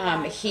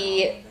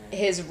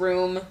his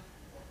room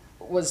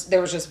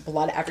there was just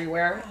blood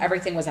everywhere.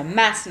 Everything was a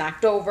mess,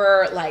 knocked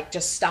over, like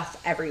just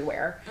stuff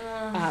everywhere.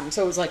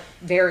 So it was like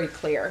very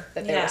clear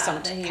that there was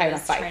some kind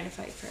of fight. Trying to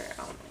fight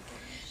for oh my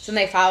gosh. So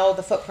then they followed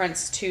the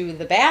footprints to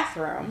the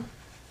bathroom,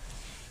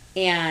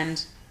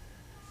 and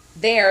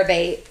there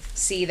they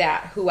see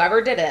that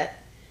whoever did it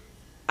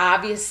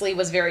obviously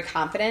was very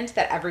confident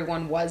that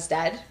everyone was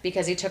dead,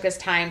 because he took his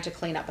time to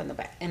clean up in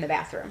the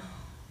bathroom,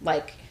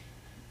 like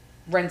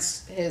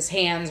rinse his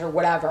hands or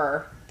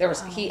whatever.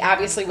 He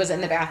obviously was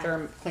in the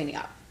bathroom cleaning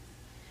up.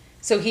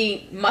 So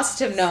he must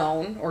have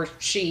known, or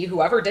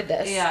whoever did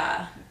this,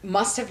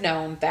 must have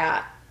known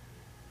that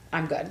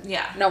I'm good.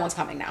 Yeah. No one's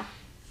coming now.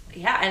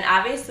 Yeah, and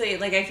obviously,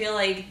 like, I feel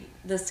like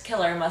this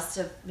killer must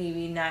have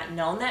maybe not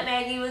known that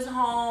Maggie was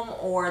home,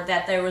 or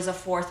that there was a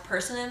fourth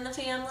person in the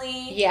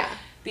family. Yeah.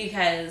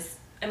 Because,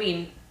 I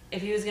mean,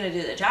 if he was going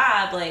to do the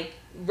job, like...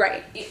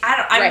 Right.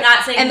 I'm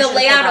not saying... And the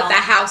layout of the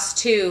house,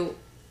 too,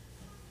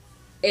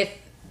 if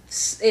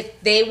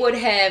they would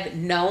have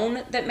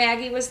known that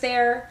Maggie was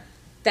there,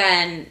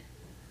 then...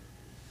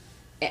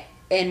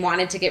 and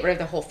wanted to get rid of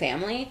the whole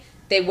family,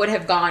 they would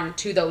have gone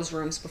to those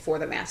rooms before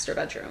the master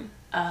bedroom.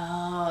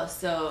 Oh,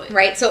 so...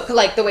 Right, so,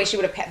 like, the way they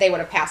would have passed.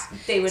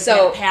 They would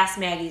have passed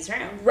Maggie's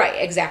room. Right,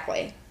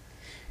 exactly.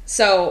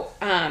 So,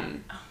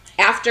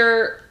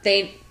 after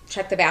they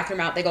check the bathroom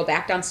out, they go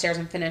back downstairs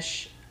and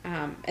finish,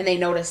 and they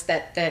notice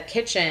that the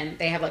kitchen,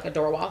 they have, like, a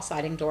door wall,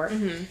 sliding door,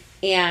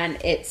 and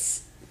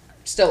it's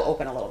still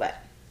open a little bit.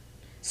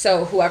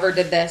 So, whoever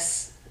did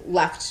this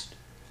left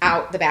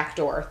out the back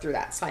door through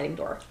that sliding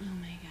door. Oh,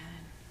 my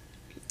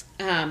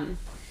God.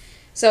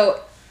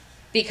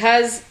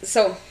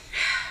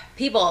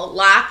 People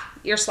lock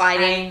your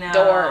sliding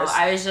doors.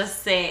 I was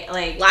just saying,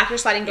 like... Lock your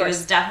sliding doors. It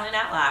was definitely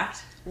not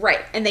locked. Right,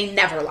 and they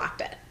never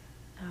locked it.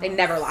 They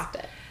never locked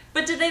it.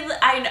 But did they...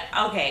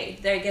 okay,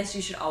 I guess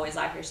you should always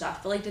lock your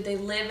stuff. But, like, did they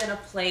live in a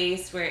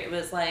place where it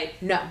was,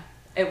 like... No.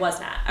 It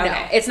was not. Okay.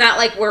 No, it's not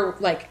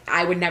like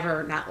I would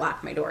never not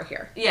lock my door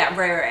here. Yeah,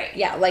 right.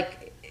 Yeah,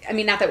 like, I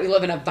mean, not that we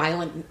live in a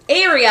violent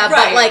area,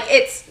 but, like,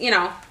 it's,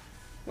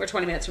 we're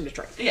 20 minutes from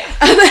Detroit. Yeah.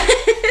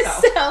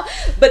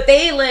 But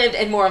they lived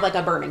in more of, like,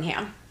 a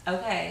Birmingham.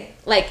 Okay.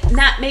 Like,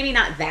 maybe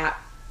not that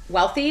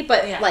wealthy,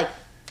 but, like,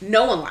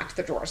 no one locked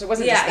the doors. It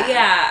wasn't just that.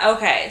 Yeah,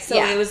 okay. So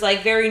it was,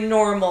 like, very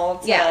normal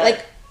to... Yeah,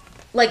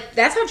 like,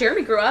 that's how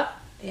Jeremy grew up.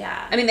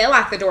 Yeah. I mean, they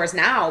lock the doors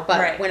now,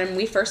 but when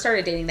we first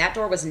started dating, that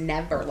door was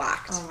never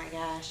locked. Oh, my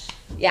gosh.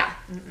 Yeah.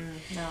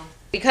 No.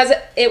 Because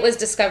it was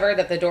discovered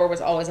that the door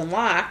was always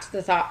unlocked,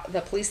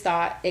 the police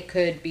thought it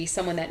could be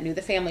someone that knew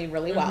the family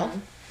really well.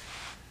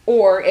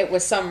 or it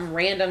was some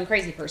random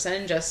crazy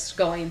person just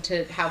going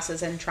to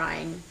houses and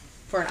trying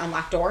for an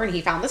unlocked door, and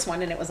he found this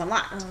one and it was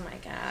unlocked. Oh my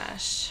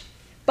gosh.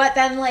 But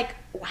then, like,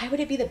 why would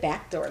it be the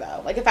back door,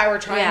 though? Like, if I were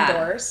trying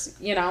doors,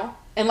 you know?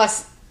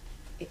 Unless...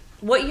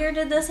 What year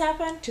did this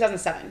happen?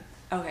 2007.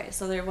 Okay,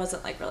 so there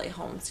wasn't, like, really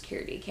home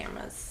security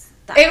cameras.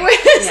 It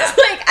was,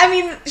 like, I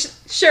mean,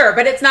 sure,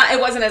 but it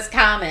wasn't as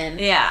common.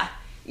 Yeah.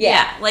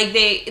 Like,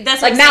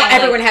 that's like, now saying,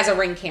 everyone like, has a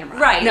Ring camera.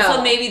 Right, no.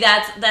 so maybe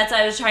that's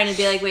I was trying to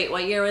be like, wait,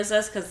 what year was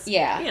this? Because, you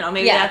know,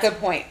 maybe that's... Yeah, good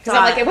point. Because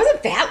I'm like, it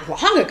wasn't that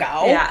long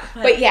ago. Yeah.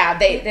 But yeah,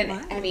 they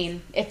didn't, I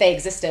mean, if they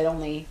existed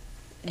only...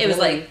 It was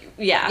like,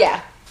 yeah.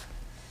 Yeah.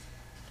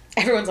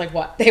 Everyone's like,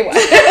 what? They what?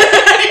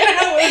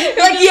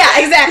 You're like, yeah,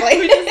 exactly.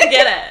 We just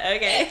get it.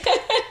 Okay.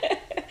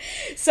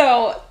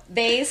 So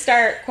they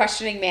start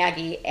questioning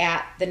Maggie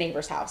at the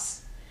neighbor's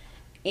house.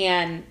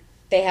 And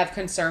they have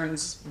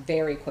concerns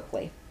very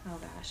quickly. Oh,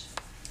 gosh.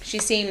 She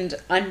seemed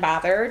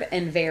unbothered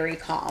and very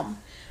calm.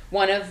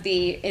 One of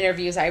the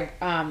interviews I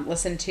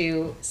listened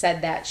to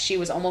said that she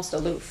was almost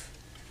aloof.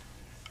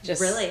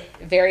 Just really?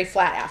 Very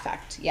flat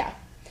affect, yeah.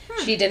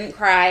 She didn't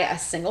cry a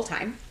single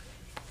time.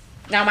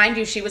 Now, mind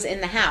you, she was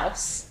in the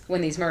house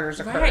when these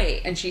murders occurred.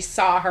 Right. And she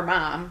saw her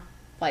mom,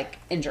 like,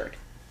 injured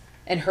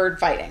and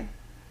heard fighting.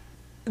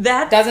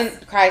 That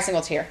doesn't cry a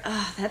single tear.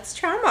 That's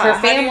trauma.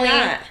 Her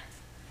family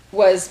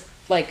was,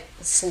 like,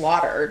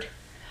 slaughtered.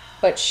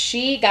 But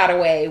she got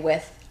away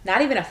with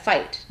not even a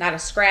fight, not a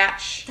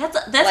scratch. That's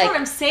like, what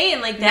I'm saying.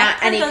 Like, that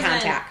not any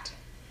contact.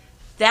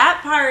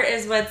 That part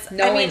is what's...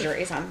 No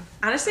injuries on.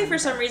 Honestly, for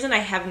some reason, I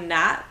have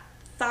not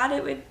thought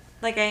it would...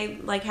 Like, I,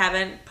 like,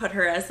 haven't put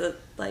her as a,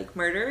 like,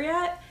 murder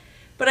yet.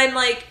 But I'm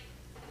like,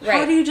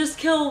 how do you just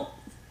kill...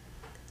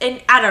 And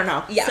I don't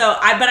know. Yeah. So,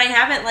 but I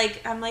haven't,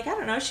 like... I'm like, I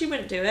don't know. She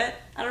wouldn't do it.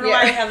 I don't know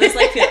why I have this,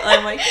 like, feel...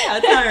 I'm like, yeah,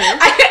 it's not her.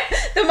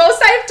 The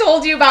most I've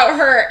told you about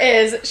her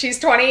is she's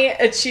 20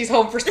 and she's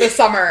home for the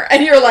summer.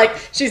 And you're like,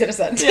 she's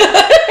innocent.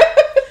 Yeah.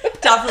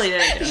 Definitely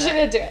didn't do it. She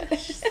didn't do it.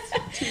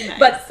 Too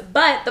nice.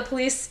 But the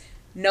police...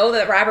 know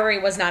that robbery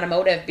was not a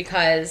motive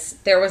because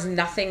there was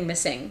nothing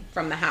missing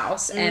from the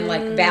house and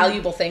like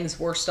valuable things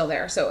were still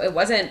there. So it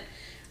wasn't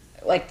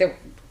like the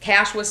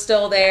cash was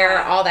still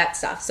there, all that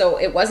stuff. So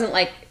it wasn't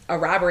like a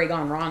robbery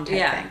gone wrong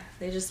type thing.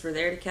 They just were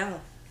there to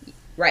kill.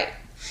 Right.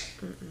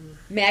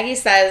 Maggie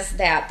says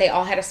that they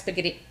all had a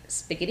spaghetti.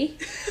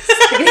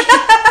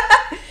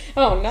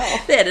 Oh no.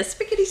 They had a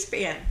spiggity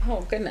span.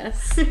 Oh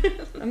goodness.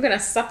 I'm gonna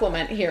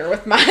supplement here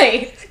with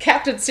my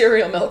Captain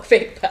Cereal Milk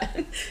vape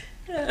pen.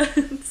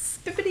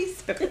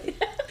 Spippity.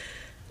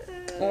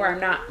 Or I'm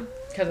not,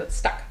 because it's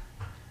stuck.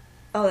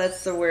 Oh,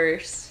 that's the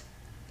worst.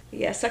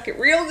 Yeah, suck it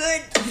real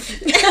good.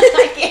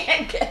 I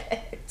can't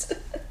get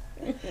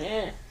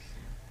it.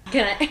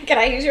 Can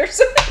I use yours?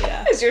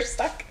 Yeah. Is yours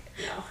stuck?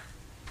 No.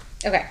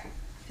 Okay.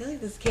 I feel like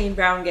this Kane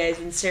Brown guy's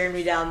been staring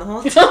me down the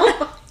whole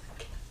time.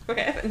 We're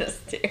having a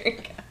staring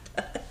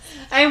contest.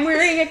 I'm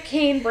wearing a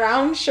Kane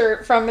Brown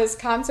shirt from his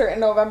concert in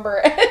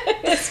November.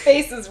 His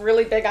face is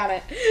really big on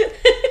it.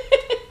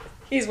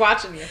 He's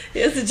watching you. He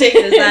has to take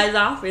his eyes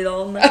off me the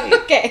whole night.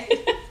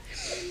 Okay.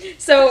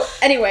 So,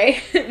 anyway,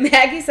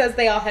 Maggie says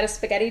they all had a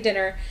spaghetti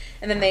dinner,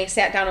 and then they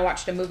sat down and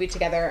watched a movie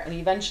together, and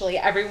eventually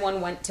everyone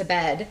went to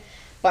bed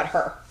but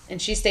her.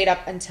 And she stayed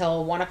up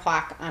until 1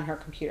 o'clock on her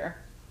computer.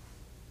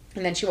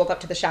 And then she woke up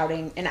to the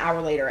shouting an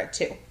hour later at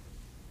 2.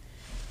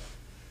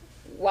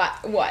 What?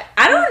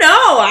 I don't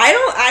know.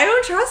 I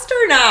don't trust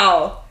her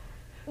now.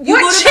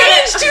 What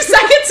changed 2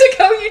 seconds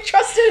ago? You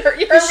trusted her.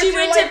 She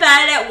went to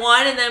bed at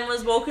 1 and then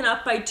was woken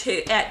up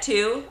at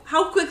 2.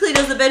 How quickly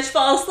does the bitch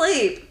fall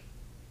asleep?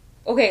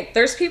 Okay,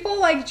 there's people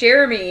like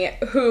Jeremy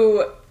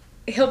who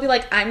he'll be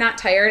like, I'm not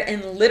tired,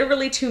 and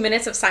literally 2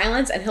 minutes of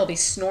silence and he'll be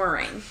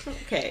snoring.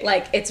 Okay.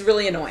 Like, it's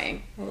really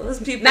annoying. Well,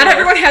 those people not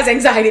everyone has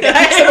anxiety that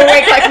keeps them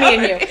awake like me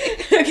and you.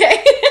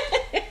 Okay?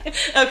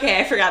 Okay,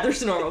 I forgot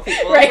there's normal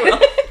people right. as well.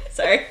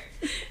 Sorry.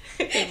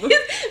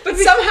 But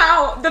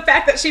somehow the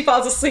fact that she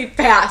falls asleep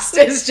fast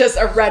is just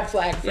a red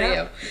flag for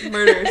you.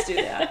 Murderers do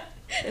that.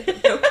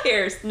 No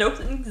cares. No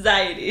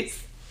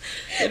anxieties.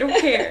 They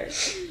don't care.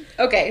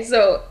 Okay,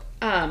 so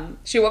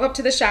she woke up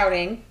to the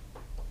shouting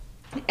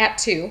at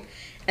 2,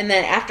 and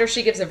then after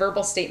she gives a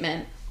verbal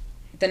statement,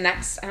 I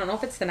don't know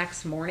if it's the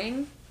next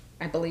morning,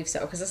 I believe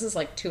so, because this is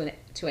like 2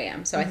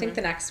 a.m. So I think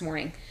the next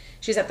morning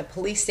she's at the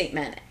police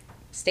station,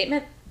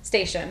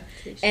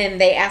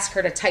 and they ask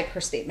her to type her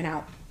statement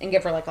out and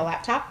give her like a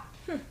laptop,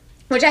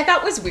 which I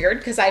thought was weird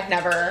because I've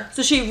never.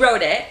 So she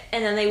wrote it,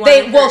 and then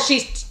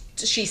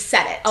she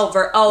said it.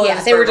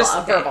 Yeah, they were just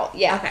verbal.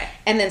 Yeah. Okay.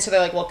 And then so they're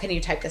like, well, can you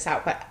type this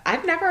out? But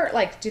I've never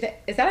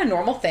is that a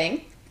normal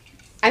thing?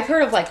 I've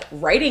heard of like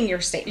writing your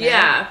statement.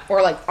 Yeah.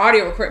 Or like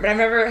audio recording, but I've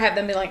never had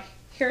them be like,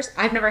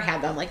 I've never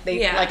had them. Like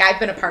I've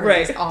been a part of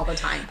this all the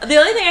time. The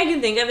only thing I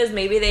can think of is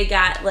maybe they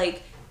got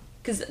like,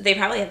 because they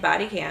probably have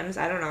body cams,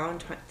 I don't know, in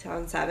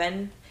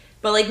 2007.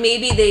 But like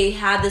maybe they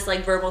had this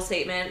like verbal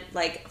statement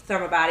like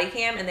from a body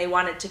cam and they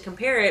wanted to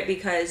compare it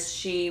because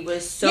she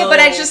was so. Yeah, but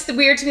it's just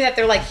weird to me that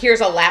they're like,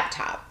 here's a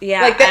laptop.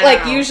 Yeah. Like that,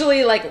 like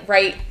usually like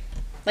right.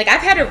 Like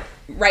I've had to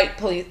write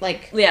police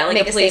make a a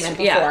police, statement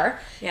before.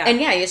 Yeah.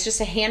 And it's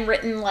just a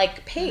handwritten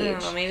page.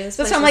 Oh, maybe this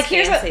so place I'm was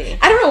here's fancy.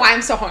 I don't know why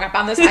I'm so hung up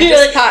on this.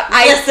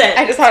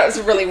 I just thought it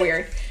was really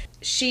weird.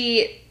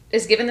 She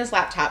is given this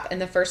laptop,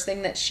 and the first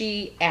thing that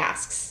she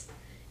asks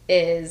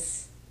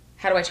is,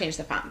 how do I change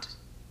the font?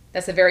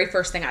 That's the very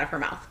first thing out of her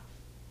mouth.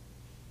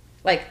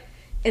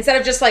 Instead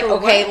of just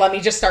okay, let me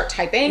just start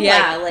typing.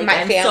 Yeah,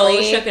 my I'm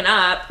family, so shooken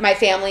up. My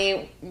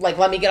family,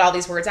 let me get all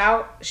these words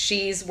out.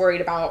 She's worried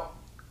about,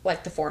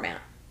 the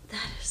format.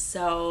 That is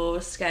so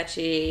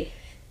sketchy.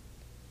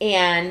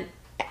 And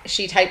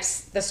she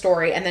types the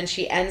story, and then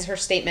she ends her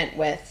statement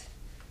with,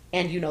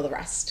 and you know the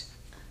rest.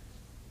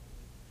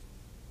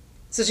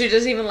 So she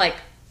doesn't even,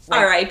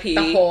 R.I.P.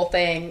 the whole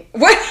thing.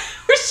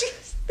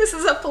 This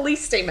is a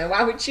police statement.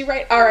 Why would she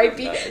write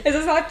R.I.P.? This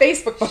is not a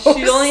Facebook post.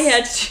 She only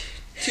had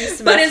 2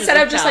 semesters. But instead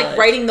of just college.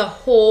 writing the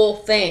whole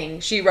thing,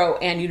 she wrote,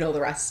 and you know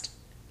the rest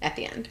at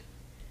the end.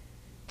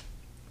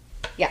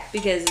 Yeah.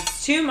 Because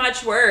it's too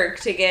much work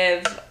to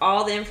give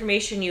all the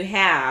information you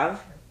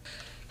have.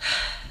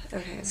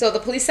 Okay. So the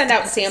police send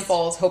out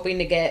samples hoping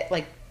to get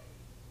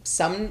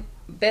some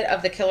bit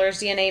of the killer's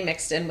DNA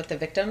mixed in with the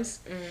victims.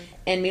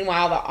 And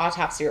meanwhile, the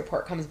autopsy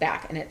report comes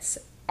back and it's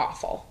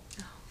awful.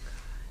 Oh, God.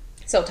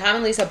 So Tom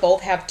and Lisa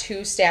both have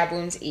 2 stab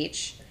wounds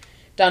each,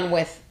 done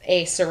with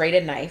a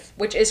serrated knife,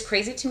 which is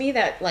crazy to me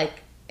that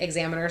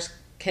examiners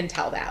can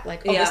tell that.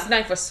 This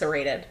knife was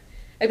serrated.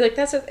 I'd be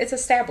it's a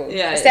stab wound.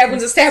 Yeah, a stab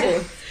wound's a stab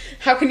wound.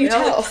 How can you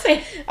tell?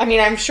 I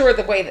mean, I'm sure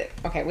the way that...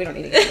 Okay, we don't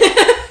need to get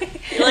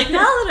You're now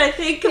that I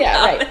think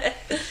about it.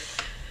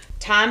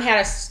 Tom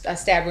had a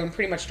stab wound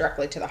pretty much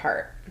directly to the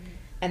heart,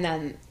 and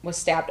then was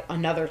stabbed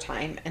another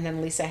time, and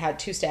then Lisa had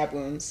 2 stab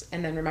wounds,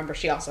 and then remember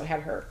she also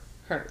had her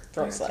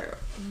throat slit.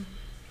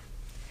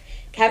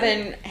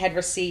 Kevin had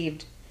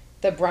received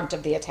the brunt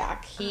of the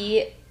attack.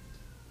 He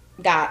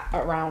got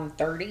around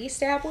 30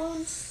 stab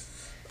wounds.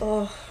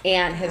 Oh,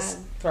 and his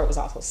throat was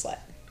also slit.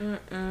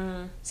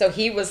 So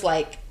he was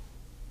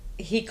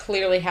he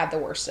clearly had the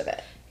worst of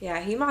it. Yeah,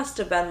 he must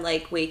have been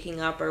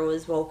waking up or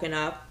was woken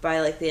up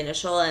by the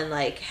initial and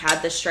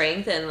had the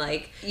strength and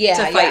to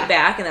fight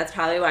back, and that's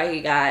probably why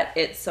he got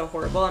it so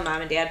horrible. And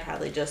mom and dad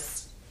probably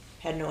just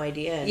had no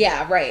idea.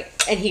 Yeah, right.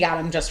 And he got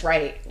him just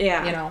right.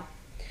 Yeah,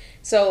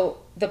 So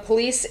the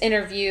police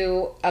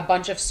interview a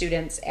bunch of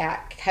students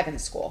at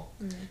Kevin's school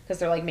because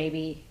they're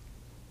maybe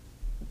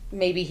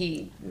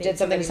he did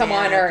something to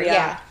someone mad, or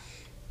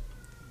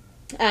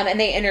and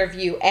they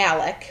interview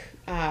Alec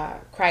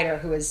Kreider,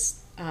 who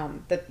is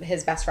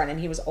his best friend, and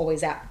he was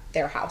always at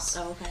their house.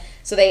 Oh, okay.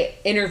 So they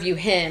interview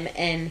him,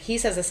 and he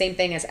says the same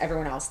thing as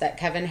everyone else, that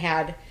Kevin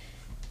had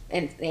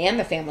and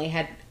the family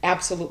had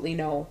absolutely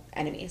no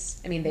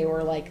enemies. I mean, they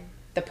were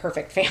the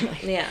perfect family.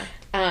 Yeah.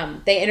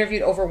 They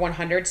interviewed over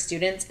 100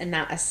 students, and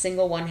not a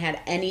single one had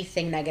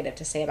anything negative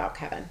to say about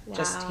Kevin. Wow.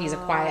 Just he's a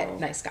quiet,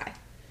 nice guy.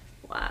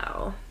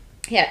 Wow.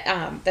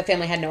 Yeah, the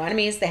family had no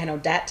enemies, they had no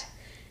debt,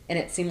 and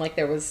it seemed like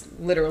there was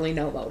literally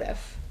no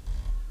motive.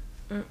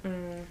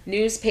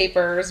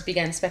 Newspapers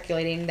began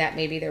speculating that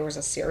maybe there was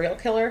a serial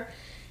killer,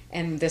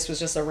 and this was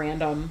just a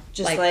random,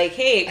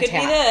 hey, it could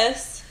attack. Be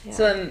this. Yeah.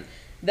 So then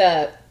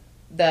the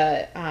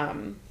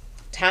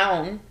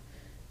town.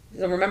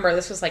 So remember,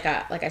 this was like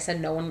I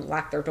said, no one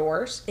locked their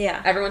doors.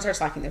 Yeah, everyone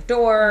starts locking their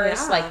doors.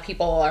 Yeah.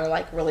 People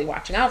are really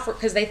watching out for,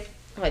 because they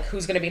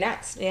who's going to be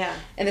next? Yeah.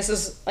 And this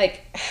is I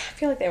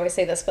feel like they always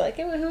say this, but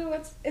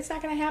it's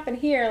not going to happen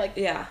here.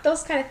 Yeah.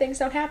 Those kind of things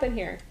don't happen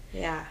here.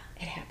 Yeah.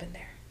 It happened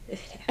there.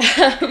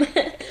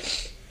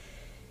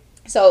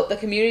 So the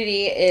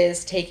community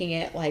is taking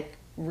it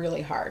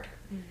really hard,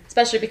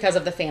 especially because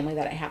of the family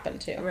that it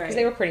happened to, because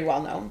they were pretty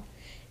well known.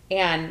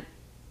 And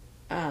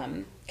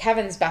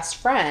Kevin's best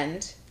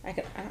friend, I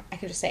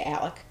can just say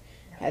Alec.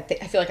 I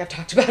feel like I've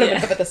talked about him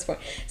enough at this point.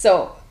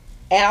 So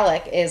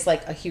Alec is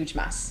a huge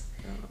mess.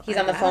 He's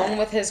on the phone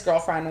with his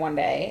girlfriend one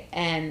day,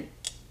 and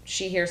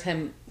she hears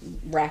him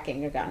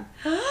racking a gun.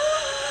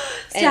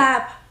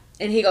 Stop.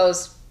 And he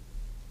goes,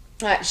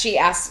 she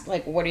asks,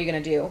 what are you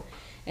going to do?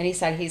 And he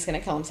said he's going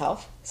to kill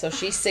himself. So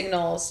she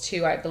signals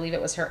to, I believe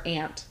it was her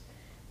aunt,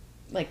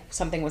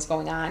 something was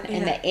going on. Yeah.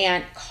 And the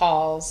aunt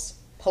calls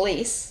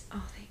police.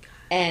 Oh, thank God.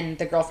 And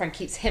the girlfriend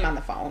keeps him on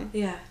the phone.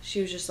 Yeah.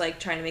 She was just,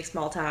 trying to make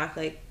small talk.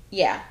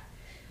 Yeah.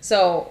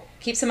 So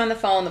keeps him on the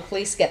phone. The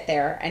police get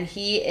there. And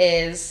he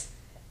is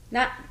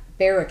not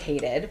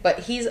barricaded, but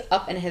he's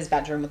up in his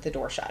bedroom with the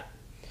door shut.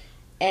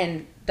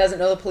 And doesn't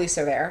know the police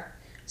are there.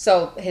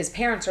 So his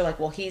parents are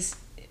well, he's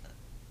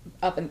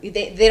up, and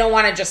they don't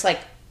want to just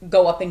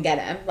go up and get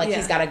him.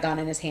 He's got a gun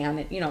in his hand.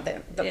 And,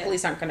 the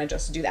police aren't going to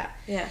just do that.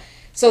 Yeah.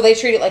 So they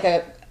treat it like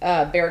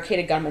a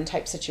barricaded gunman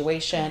type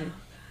situation.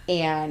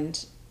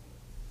 And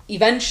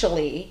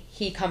eventually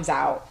he comes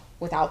out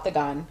without the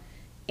gun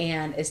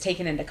and is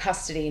taken into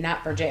custody,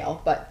 not for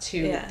jail, but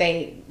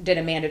they did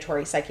a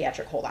mandatory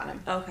psychiatric hold on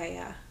him. Okay,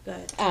 yeah,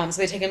 good.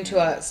 So they take him to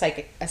a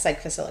psych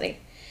facility.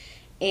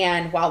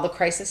 And while the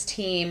crisis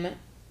team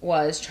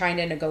was trying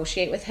to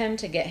negotiate with him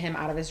to get him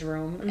out of his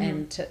room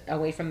and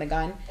away from the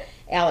gun,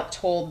 Alec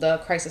told the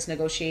crisis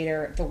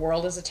negotiator, "The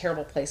world is a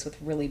terrible place with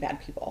really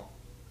bad people."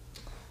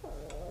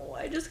 Oh,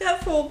 I just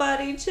got full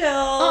body chills.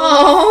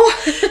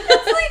 Oh. It's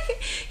like,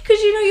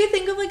 because, you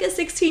think of, like, a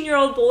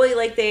 16-year-old boy,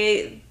 like,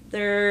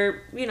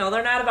 they're,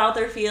 they're not about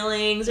their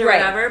feelings or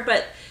whatever,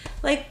 but,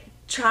 like,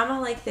 trauma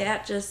like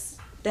that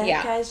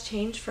guy's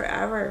changed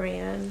forever,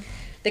 man.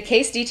 The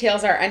case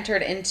details are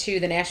entered into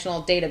the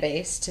national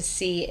database to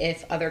see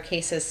if other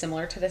cases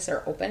similar to this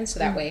are open. So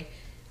that way,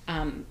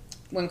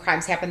 when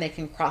crimes happen, they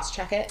can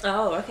cross-check it.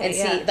 Oh, okay, and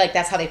see, like,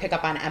 that's how they pick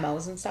up on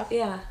MOs and stuff.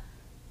 Yeah.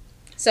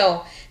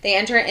 So they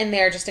enter it in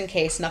there just in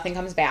case nothing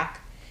comes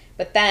back.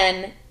 But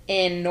then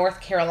in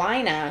North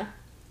Carolina,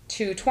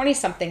 2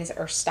 20-somethings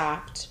are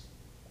stopped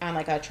on,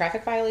 like, a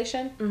traffic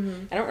violation.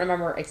 Mm-hmm. I don't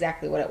remember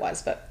exactly what it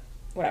was, but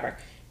whatever.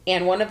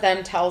 And one of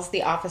them tells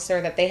the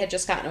officer that they had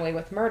just gotten away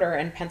with murder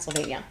in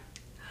Pennsylvania.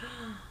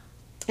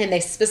 And they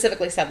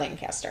specifically said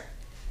Lancaster.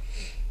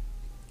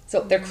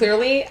 So they're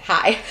clearly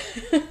high.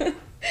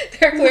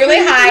 They're clearly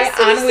high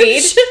on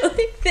weed.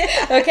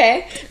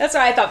 Okay. That's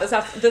why I thought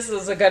this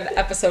was a good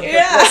episode.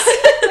 Yeah.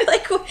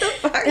 Like, what the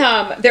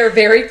fuck? They're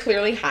very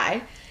clearly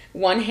high.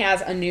 One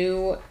has a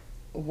new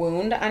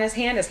wound on his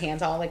hand. His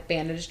hand's all, like,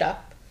 bandaged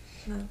up.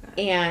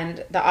 Okay.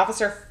 And the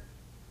officer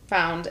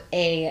found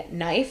a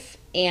knife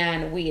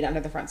and weed under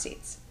the front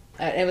seats.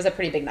 It was a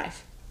pretty big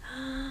knife.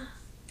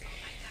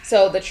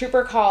 So the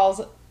trooper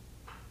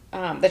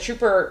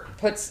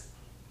puts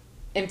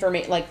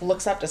information, like,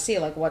 looks up to see,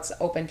 like, what's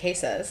open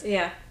cases.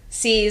 Yeah.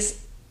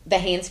 Sees the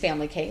Haines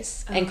family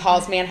case and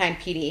calls Manheim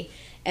PD.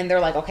 And they're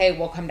like, okay,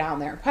 we'll come down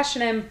there and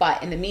question him.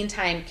 But in the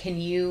meantime, can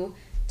you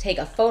take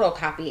a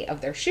photocopy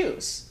of their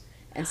shoes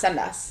and send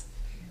us?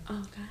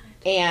 Oh, God.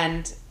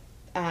 And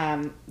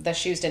the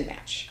shoes didn't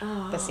match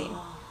the scene.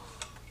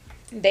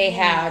 They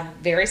had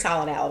very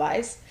solid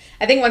alibis.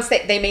 I think once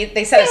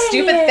they said a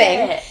stupid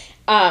thing,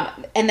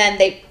 and then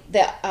the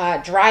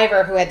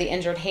driver who had the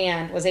injured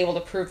hand was able to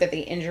prove that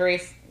the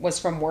injury was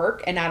from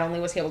work, and not only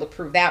was he able to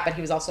prove that, but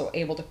he was also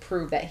able to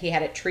prove that he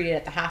had it treated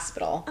at the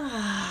hospital.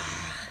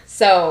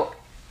 So,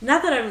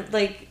 not that I'm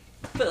like,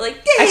 but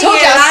like, I told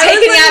you I was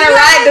taking you on a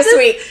ride this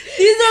week.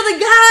 These are the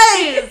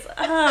guys.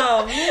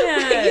 Oh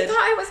man, you thought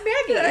I was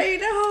Maggie. I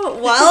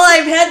know. Well,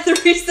 I've had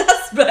 3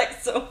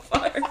 suspects so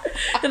far,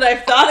 and I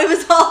thought it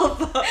was all of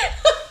them.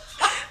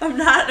 I'm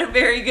not a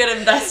very good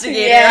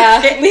investigator.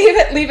 Yeah,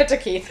 leave it to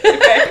Keith.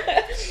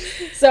 Okay.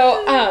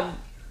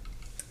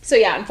 So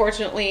yeah,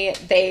 unfortunately,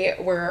 they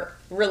were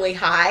really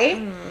high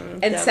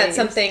and said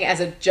something as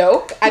a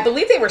joke. I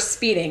believe they were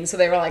speeding, so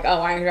they were like, "Oh,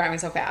 why are you driving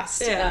so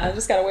fast? I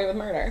just got away with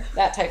murder."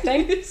 That type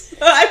thing.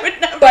 I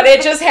would never. But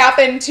it just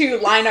happened to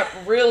line up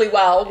really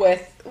well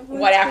with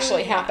what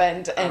actually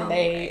happened, and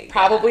they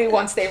probably,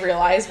 once they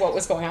realized what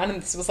was going on,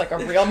 and this was like a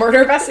real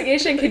murder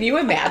investigation. Can you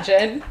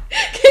imagine?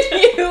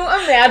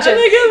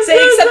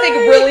 Saying something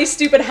really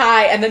stupid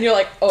high, and then you're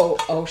like, oh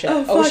shit,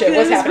 oh shit,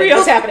 what's happening? Real.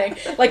 What's happening?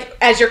 Like,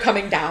 as you're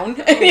coming down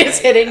and it's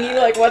hitting you,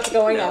 like, what's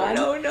going on?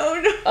 No.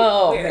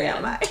 Oh, where man.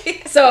 am I?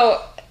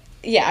 So,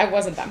 yeah, it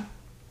wasn't them.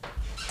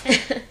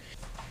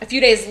 A few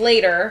days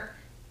later,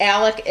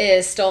 Alec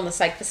is still in the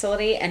psych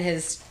facility, and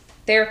his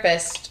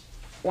therapist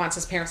wants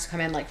his parents to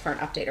come in, like, for an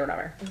update or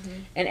whatever. Mm-hmm.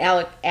 And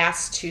Alec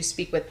asks to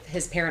speak with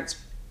his parents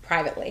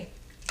privately.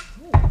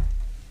 Ooh.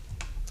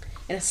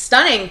 In a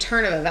stunning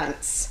turn of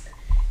events,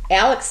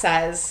 Alec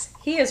says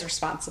he is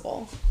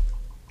responsible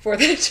for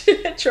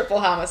the triple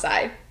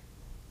homicide.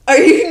 Are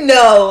you?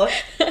 No.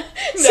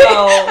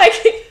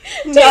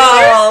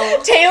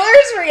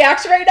 Taylor's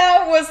reaction right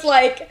now was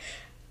like,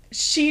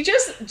 she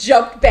just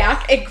jumped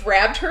back and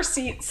grabbed her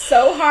seat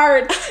so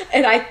hard,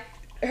 and I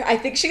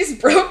think she's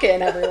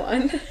broken,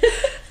 everyone.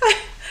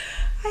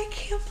 I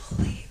can't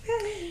believe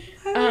it.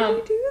 Why would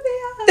you do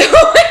that?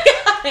 Oh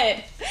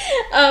my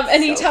God.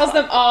 And he tells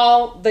them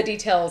all the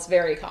details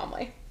very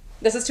calmly.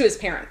 This is to his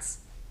parents.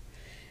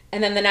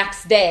 And then the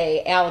next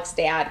day, Alec's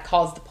dad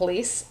calls the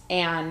police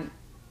and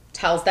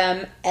tells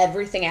them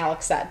everything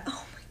Alec said.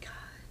 Oh my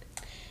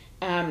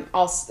God.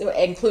 Also,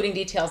 including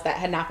details that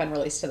had not been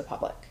released to the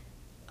public.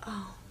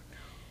 Oh.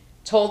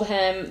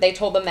 They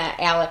told them that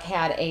Alec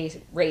had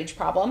a rage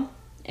problem,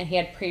 and he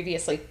had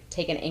previously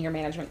taken anger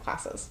management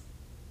classes.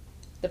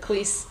 The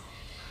police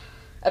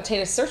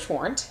obtain a search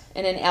warrant,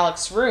 and in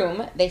Alec's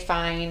room, they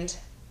find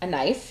a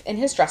knife in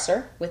his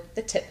dresser with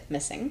the tip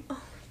missing.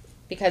 Oh.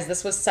 Because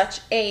this was such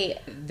a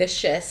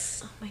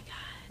vicious,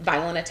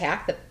 violent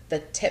attack that the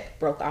tip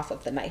broke off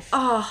of the knife.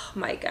 Oh,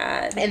 my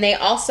God. And they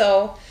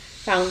also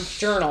found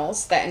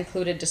journals that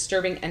included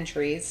disturbing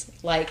entries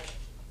like,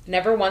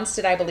 "Never once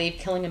did I believe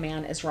killing a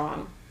man is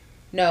wrong.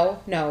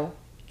 No,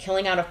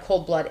 killing out of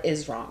cold blood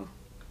is wrong."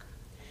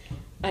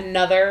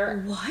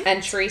 Another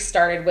entry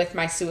started with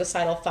 "My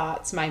suicidal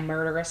thoughts, my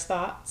murderous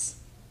thoughts."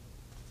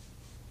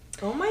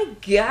 Oh my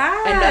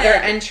God. Another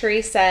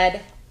entry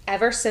said,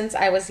 "Ever since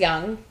I was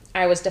young,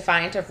 I was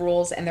defiant of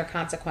rules and their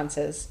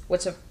consequences,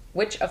 which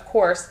of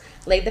course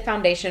laid the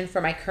foundation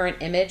for my current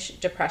image,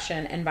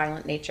 depression, and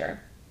violent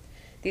nature.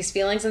 These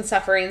feelings and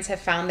sufferings have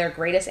found their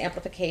greatest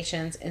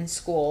amplifications in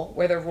school,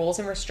 where the rules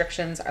and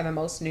restrictions are the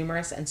most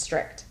numerous and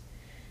strict.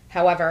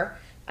 However,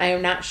 I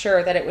am not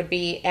sure that it would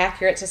be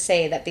accurate to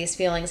say that these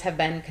feelings have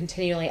been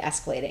continually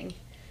escalating.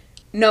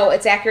 No,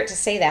 it's accurate to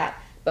say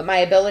that, but my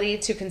ability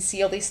to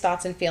conceal these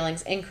thoughts and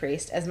feelings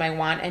increased as my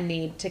want and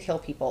need to kill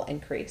people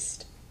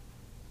increased.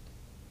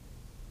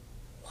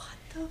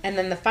 And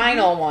then the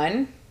final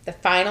one, the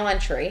final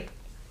entry,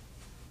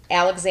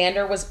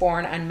 Alexander was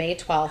born on May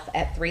 12th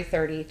at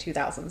 3:30,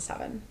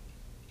 2007.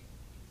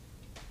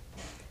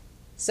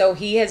 So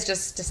he has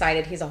just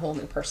decided he's a whole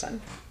new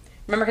person.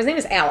 Remember, his name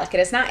is Alec. It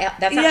is not.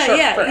 That's not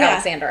short for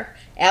Alexander.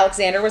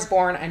 Alexander was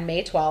born on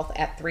May 12th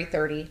at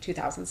 3:30,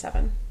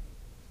 2007.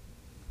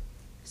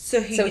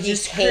 So he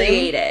just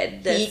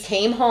created this. He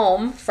came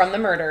home from the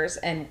murders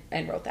and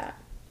wrote that.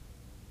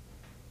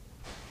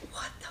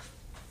 What the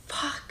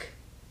fuck?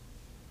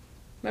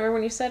 Remember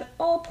when you said,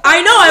 "Oh, poor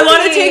I know. I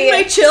want to baby. take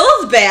my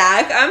chills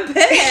back. I'm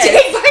pissed.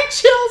 Take my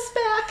chills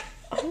back."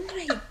 Oh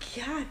my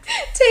god.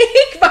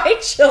 Take my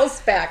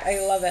chills back. I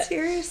love it.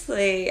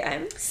 Seriously,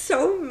 I'm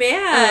so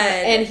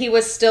mad. And he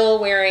was still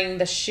wearing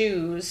the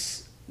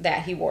shoes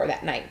that he wore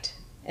that night,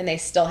 and they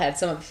still had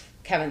some of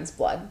Kevin's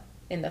blood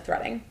in the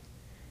threading.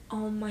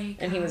 Oh my god.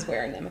 And he was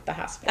wearing them at the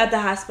hospital. At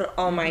the hospital.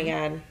 Oh my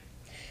god.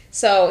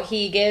 So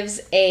he gives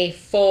a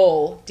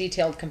full,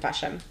 detailed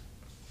confession.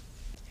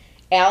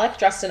 Alec,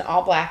 dressed in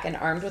all black and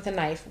armed with a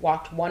knife,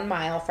 walked 1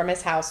 mile from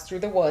his house through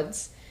the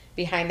woods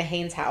behind the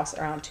Haines house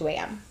around 2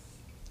 a.m.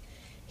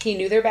 He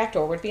knew their back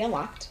door would be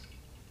unlocked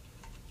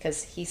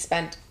because he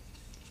spent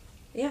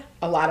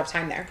a lot of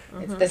time there.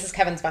 Mm-hmm. This is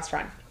Kevin's best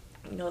friend.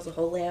 He knows the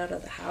whole layout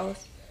of the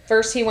house.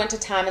 First, he went to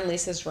Tom and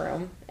Lisa's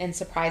room and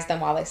surprised them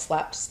while they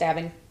slept,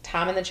 stabbing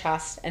Tom in the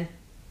chest and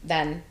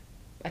then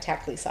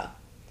attacked Lisa.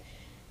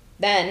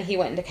 Then he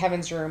went into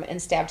Kevin's room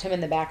and stabbed him in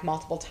the back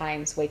multiple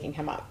times, waking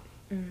him up.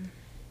 Mm.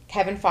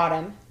 Kevin fought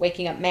him,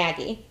 waking up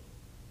Maggie.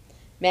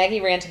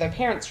 Maggie ran to their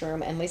parents'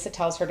 room, and Lisa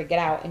tells her to get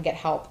out and get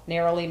help,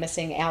 narrowly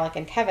missing Alec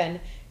and Kevin,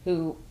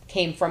 who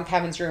came from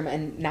Kevin's room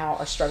and now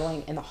are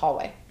struggling in the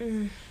hallway.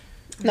 Mm.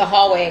 The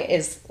hallway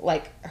is,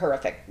 like,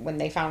 horrific. When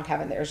they found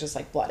Kevin, there was just,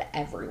 like, blood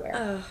everywhere.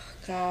 Oh,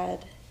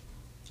 God.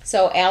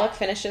 So Alec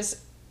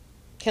finishes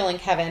killing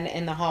Kevin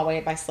in the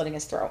hallway by slitting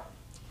his throat.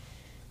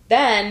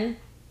 Then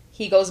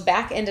he goes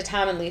back into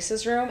Tom and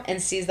Lisa's room and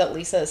sees that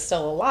Lisa is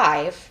still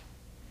alive,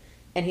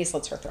 and he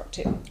slits her throat,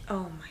 too.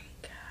 Oh, my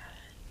God.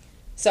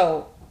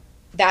 So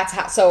that's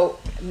how. So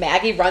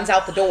Maggie runs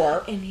out the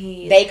door. And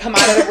they come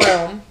out of the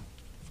room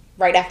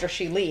right after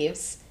she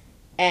leaves,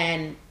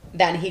 and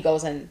then he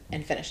goes in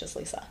and finishes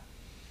Lisa.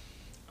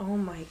 Oh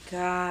my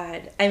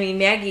God! I mean,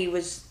 Maggie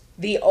was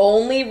the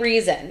only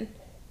reason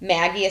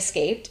Maggie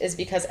escaped is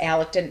because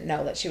Alec didn't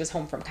know that she was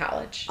home from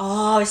college.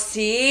 Oh,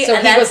 see, so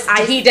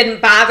he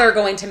didn't bother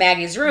going to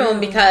Maggie's room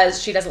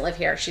because she doesn't live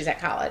here; she's at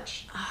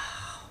college.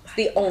 Oh, it's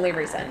the only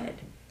reason.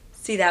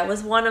 See, that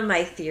was one of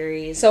my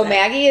theories. So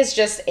Maggie is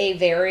just a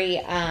very...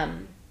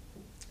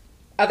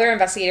 other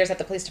investigators at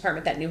the police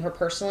department that knew her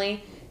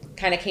personally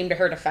kind of came to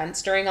her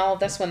defense during all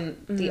of this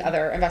when the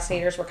other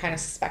investigators were kind of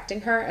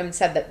suspecting her and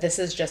said that this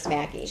is just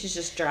Maggie. She's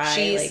just dry.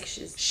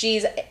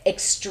 She's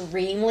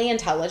extremely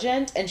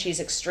intelligent and she's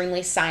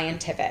extremely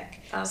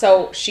scientific. Okay.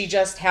 So she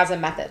just has a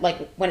method.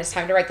 Like, when it's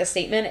time to write the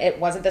statement, it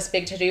wasn't this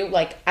big to do.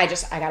 Like, I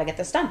got to get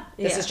this done.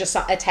 This is just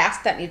a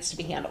task that needs to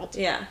be handled.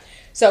 Yeah.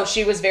 So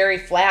she was very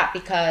flat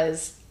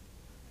because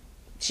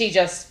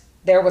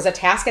there was a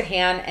task at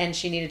hand and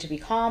she needed to be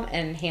calm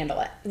and handle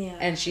it. Yeah.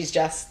 And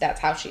that's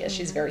how she is.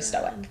 She's very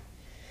stoic.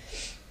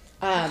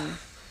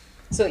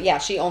 So yeah,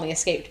 she only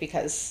escaped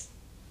because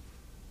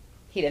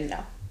he didn't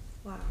know.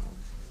 Wow.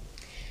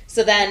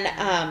 So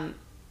then,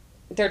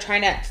 they're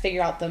trying to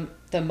figure out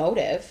the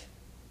motive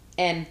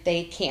and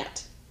they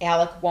can't.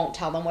 Alec won't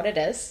tell them what it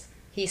is.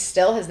 He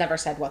still has never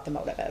said what the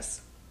motive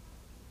is.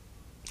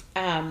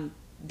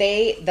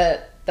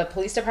 The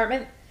police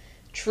department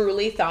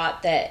truly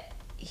thought that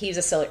he's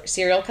a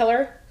serial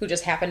killer who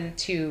just happened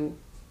to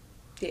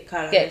get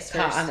caught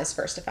on this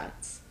first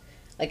offense.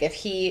 Like, if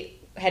he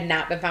had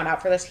not been found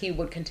out for this, he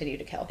would continue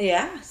to kill.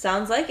 Yeah,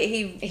 sounds like it.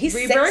 He's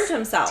reburned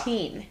himself.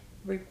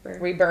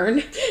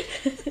 Reburned.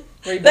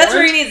 That's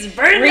where he needs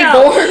burned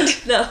Reborn.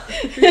 No,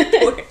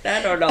 reborn.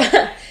 I don't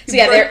know. He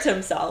burnt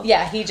himself.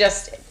 Yeah, he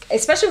just,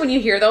 especially when you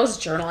hear those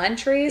journal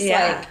entries,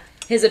 like,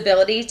 his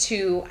ability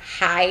to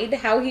hide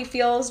how he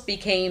feels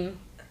became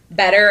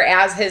better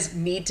as his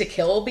need to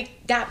kill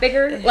got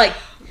bigger. Like,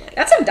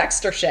 that's some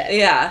Dexter shit.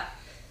 Yeah.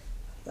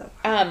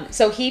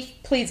 So he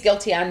pleads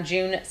guilty on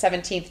June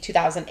 17th,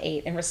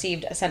 2008, and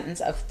received a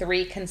sentence of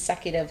 3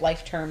 consecutive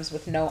life terms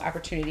with no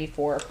opportunity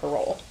for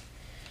parole.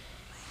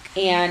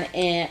 And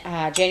in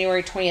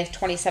January 20th,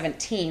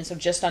 2017, so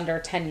just under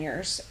 10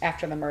 years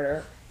after the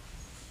murder,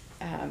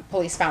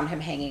 police found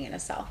him hanging in a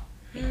cell.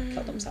 He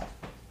killed himself.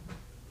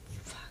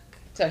 Fuck.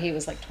 So he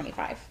was like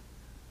 25.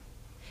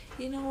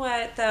 You know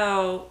what,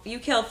 though? You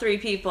killed 3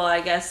 people, I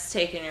guess,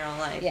 taking your own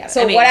life. Yeah,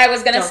 so what I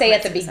was going to say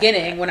at the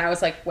beginning when I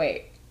was like,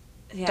 wait,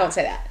 don't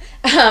say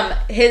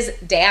that. His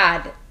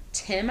dad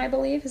Tim, I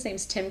believe, his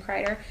name's Tim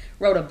Kreider,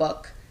 wrote a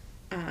book.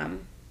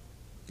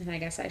 And I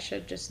guess I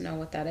should just know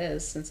what that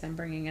is since I'm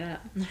bringing it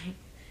up.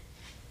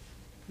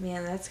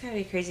 Man, that's gotta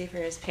be crazy for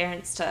his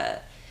parents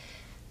to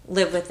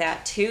live with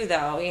that too,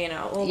 though, you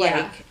know? Well, Yeah.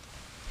 like,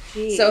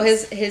 geez. So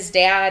his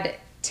dad,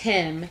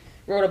 Tim,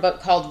 wrote a book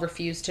called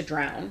Refuse to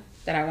Drown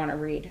that I want to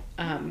read.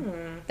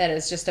 That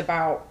is just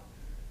about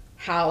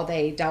how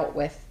they dealt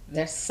with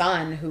their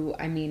son, who,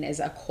 I mean, is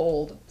a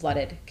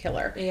cold-blooded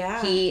killer.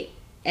 Yeah.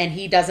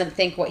 He doesn't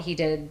think what he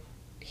did.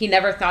 He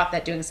never thought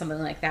that doing something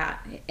like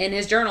that. In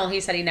his journal, he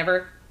said he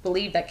never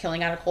believed that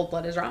killing out of cold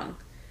blood is wrong.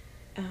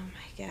 Oh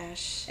my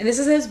gosh. And this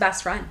is his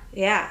best friend.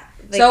 Yeah.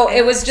 Like, So I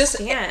it was just,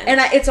 understand.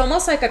 and it's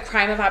almost like a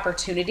crime of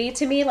opportunity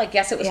to me. Like,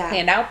 yes, it was Yeah.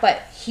 planned out,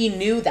 but he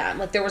knew that.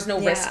 Like, there was no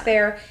risk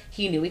there.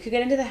 He knew he could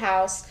get into the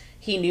house.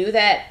 He knew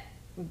that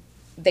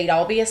they'd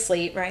all be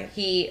asleep. Right.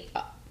 He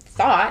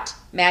thought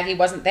Maggie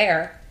wasn't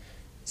there.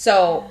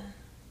 So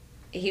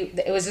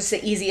it was just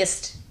the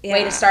easiest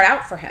way to start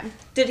out for him.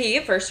 Did he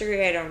get first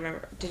degree? I don't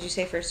remember. Did you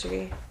say first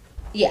degree?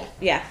 Yeah.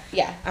 Yeah.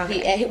 Yeah.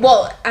 Okay.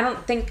 Well, I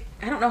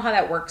don't know how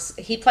that works.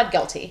 He pled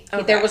guilty.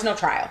 Okay. There was no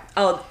trial.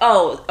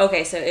 Oh,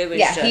 okay. So it was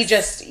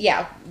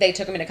they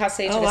took him into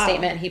custody, took a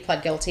statement, he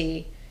pled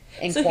guilty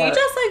in court. So he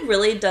just, like,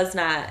 really does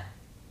not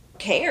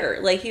care.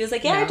 Like, he was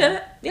like, I did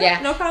it.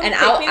 Yeah, no problem. And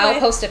I'll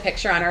post a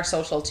picture on our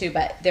social, too,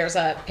 but there's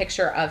a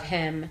picture of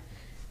him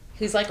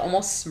who's, like,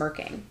 almost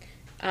smirking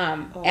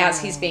as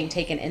he's being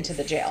taken into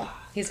the jail.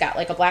 He's got,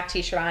 like, a black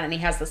t-shirt on, and he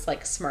has this,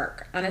 like,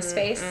 smirk on his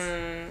face.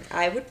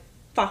 I would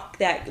fuck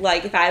that.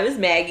 Like, if I was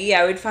Maggie,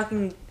 I would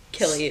fucking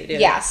kill you,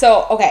 dude. Yeah,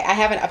 so, okay, I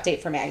have an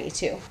update for Maggie,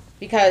 too.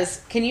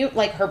 Because, can you,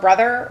 like, her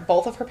brother,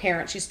 both of her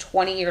parents, she's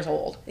 20 years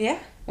old. Yeah.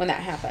 When that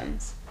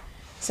happens.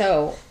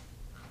 So,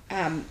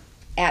 at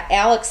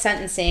Alec's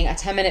sentencing, a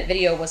 10-minute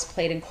video was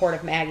played in court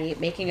of Maggie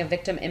making a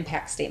victim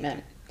impact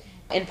statement.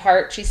 In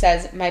part, she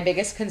says, "My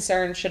biggest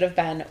concern should have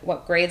been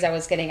what grades I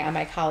was getting on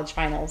my college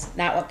finals,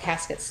 not what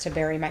caskets to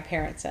bury my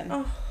parents in.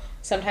 Oh.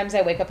 Sometimes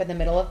I wake up in the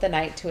middle of the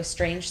night to a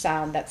strange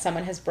sound that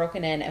someone has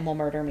broken in and will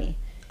murder me.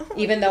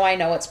 Even though I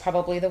know it's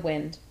probably the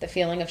wind, the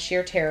feeling of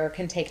sheer terror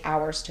can take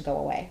hours to go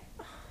away.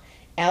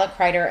 Alec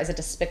Kreider is a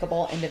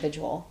despicable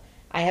individual.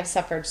 I have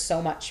suffered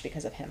so much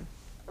because of him."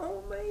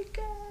 Oh my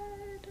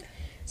god.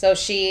 So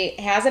she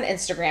has an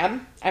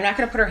Instagram. I'm not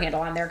going to put her handle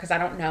on there because I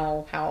don't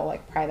know how,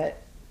 like, private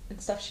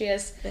and stuff she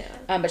is.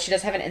 Yeah. But she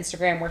does have an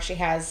Instagram where she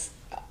has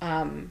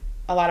a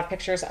lot of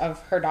pictures of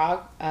her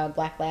dog, a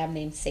black lab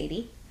named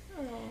Sadie.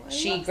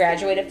 She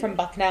graduated from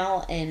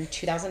Bucknell in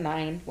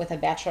 2009 with a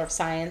Bachelor of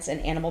Science in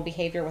Animal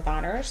Behavior with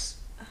honors.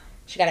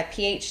 She got a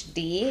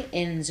PhD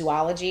in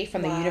zoology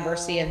from the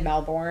University of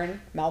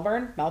Melbourne.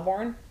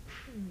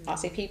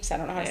 Aussie peeps, I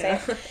don't know how to say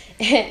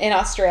it. In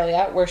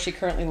Australia, where she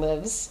currently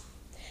lives.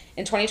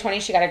 In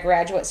 2020, she got a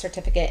graduate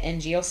certificate in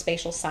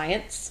geospatial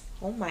science.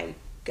 Oh my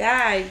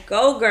god,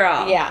 go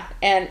girl. Yeah,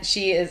 and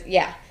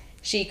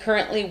she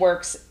currently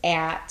works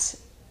at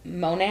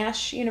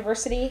Monash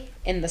University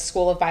in the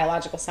School of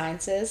Biological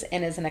Sciences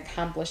and is an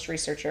accomplished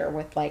researcher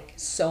with, like,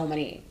 so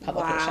many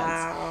publications.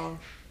 Wow.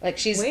 Like,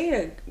 she's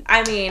honestly,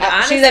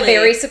 she's a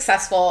very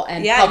successful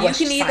and published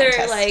you can either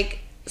scientist. like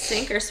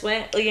sink or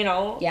swim, you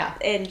know. Yeah.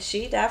 And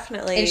she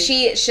definitely. And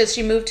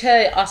she moved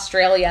to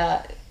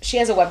Australia. She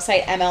has a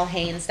website,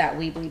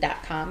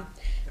 mlhaines.weebly.com,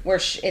 where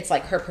it's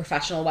like her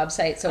professional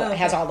website. So it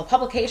has all the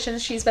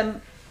publications she's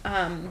been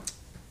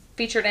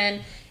featured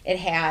in. It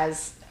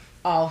has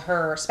all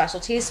her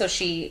specialties. So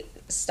she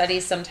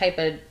studies some type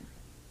of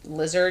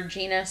lizard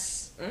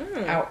genus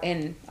out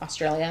in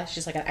Australia.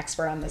 She's like an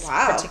expert on this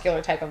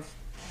particular type of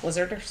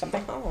lizard or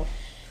something. Oh.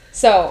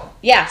 So,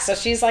 yeah, so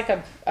she's like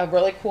a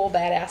really cool,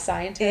 badass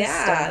scientist.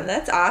 Yeah,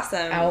 that's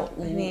awesome. Out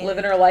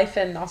living her life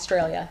in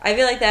Australia. I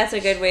feel like that's a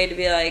good way to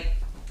be like,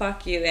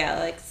 fuck you,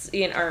 Alex.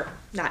 Or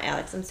not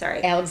Alex, I'm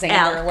sorry.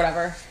 Alexander or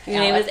whatever. Your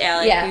name is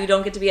Alex. Yeah. You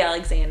don't get to be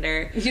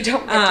Alexander. You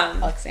don't get to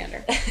be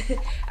Alexander.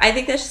 I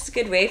think that's just a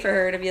good way for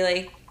her to be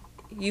like,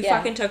 you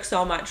fucking took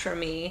so much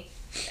from me,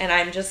 and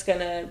I'm just going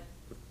to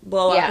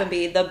blow up and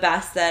be the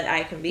best that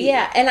I can be.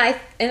 Yeah, and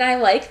I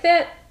like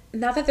that,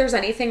 not that there's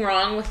anything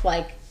wrong with,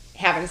 like,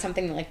 having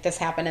something like this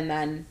happen and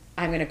then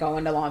I'm going to go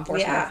into law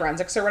enforcement or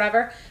forensics or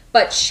whatever.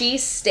 But she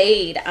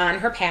stayed on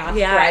her path,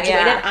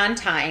 graduated on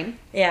time.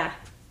 Yeah.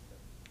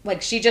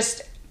 Like, she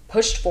just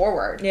pushed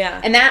forward.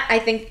 Yeah. And that, I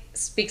think,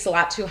 speaks a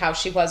lot to how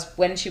she was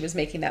when she was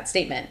making that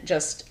statement.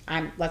 Just,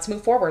 let's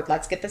move forward.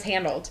 Let's get this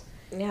handled.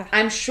 Yeah.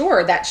 I'm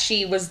sure that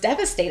she was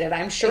devastated.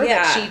 I'm sure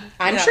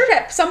sure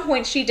at some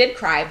point she did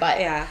cry,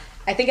 but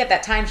I think at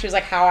that time she was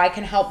like, how I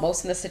can help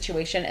most in this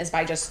situation is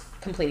by just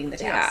completing the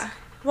task. Yeah.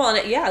 Well,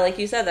 and like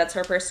you said, that's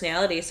her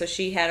personality. So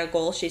she had a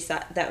goal she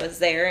set that was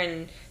there,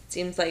 and it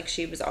seems like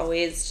she was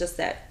always just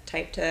that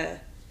type to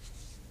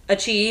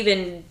achieve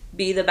and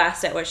be the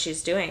best at what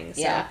she's doing.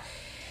 So. Yeah.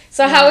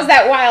 So how was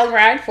that wild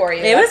ride for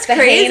you? It was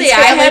crazy. I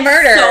had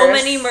so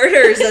many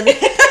murders. And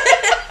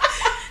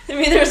I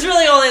mean, there was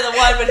really only the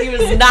one, but he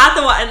was not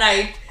the one.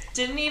 And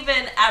didn't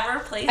even ever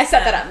place I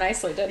set them. that up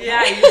nicely, didn't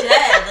Yeah, I? you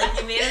did.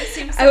 Like, you made it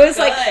seem so I was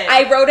good. like,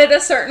 I wrote it a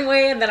certain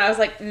way, and then I was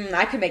like,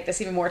 I could make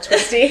this even more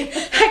twisty.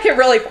 I could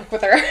really fuck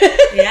with her.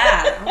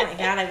 Yeah. Oh my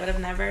god, I would have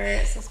never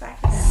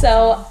suspected that.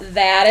 So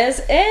that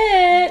is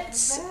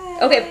it. Bye.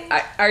 Okay,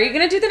 are you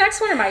going to do the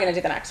next one, or am I going to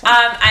do the next one?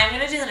 I'm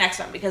gonna do the next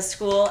one because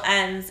school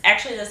ends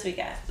actually this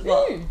weekend.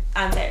 Well,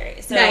 on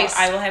Saturday, so Nice.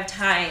 I will have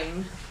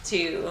time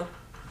to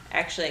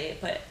actually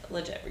put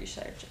legit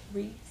research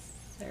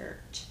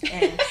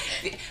and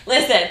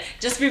listen.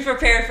 Just be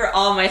prepared for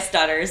all my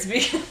stutters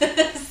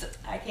because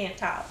I can't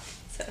talk.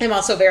 So. I'm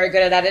also very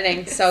good at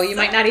editing, so you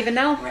might not even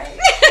know. Right.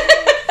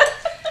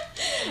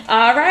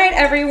 All right,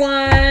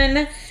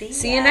 everyone.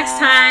 See you next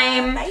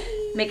time. Bye.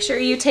 Make sure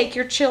you take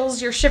your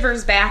chills, your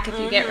shivers back if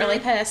you get really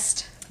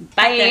pissed.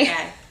 Bye.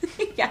 That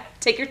guy. Yeah,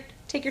 take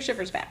your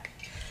shivers back.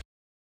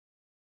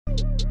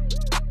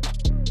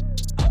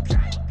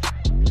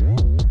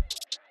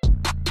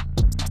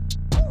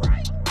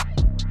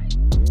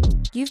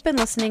 You've been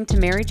listening to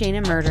Mary Jane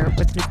and Murder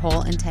with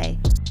Nicole and Tay.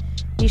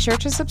 Be sure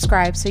to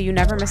subscribe so you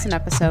never miss an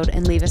episode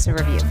and leave us a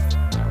review.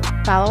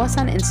 Follow us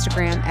on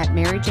Instagram at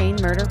Mary Jane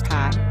Murder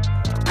Pod,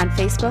 on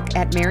Facebook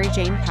at Mary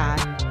Jane Pod,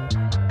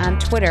 on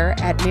Twitter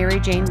at Mary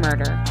Jane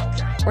Murder,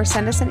 or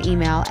send us an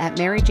email at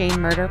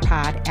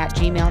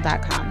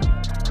maryjanemurderpod@gmail.com.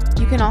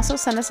 You can also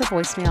send us a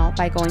voicemail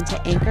by going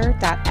to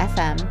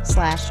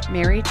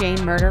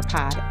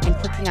anchor.fm/MaryJaneMurderPod and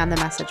clicking on the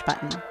message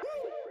button.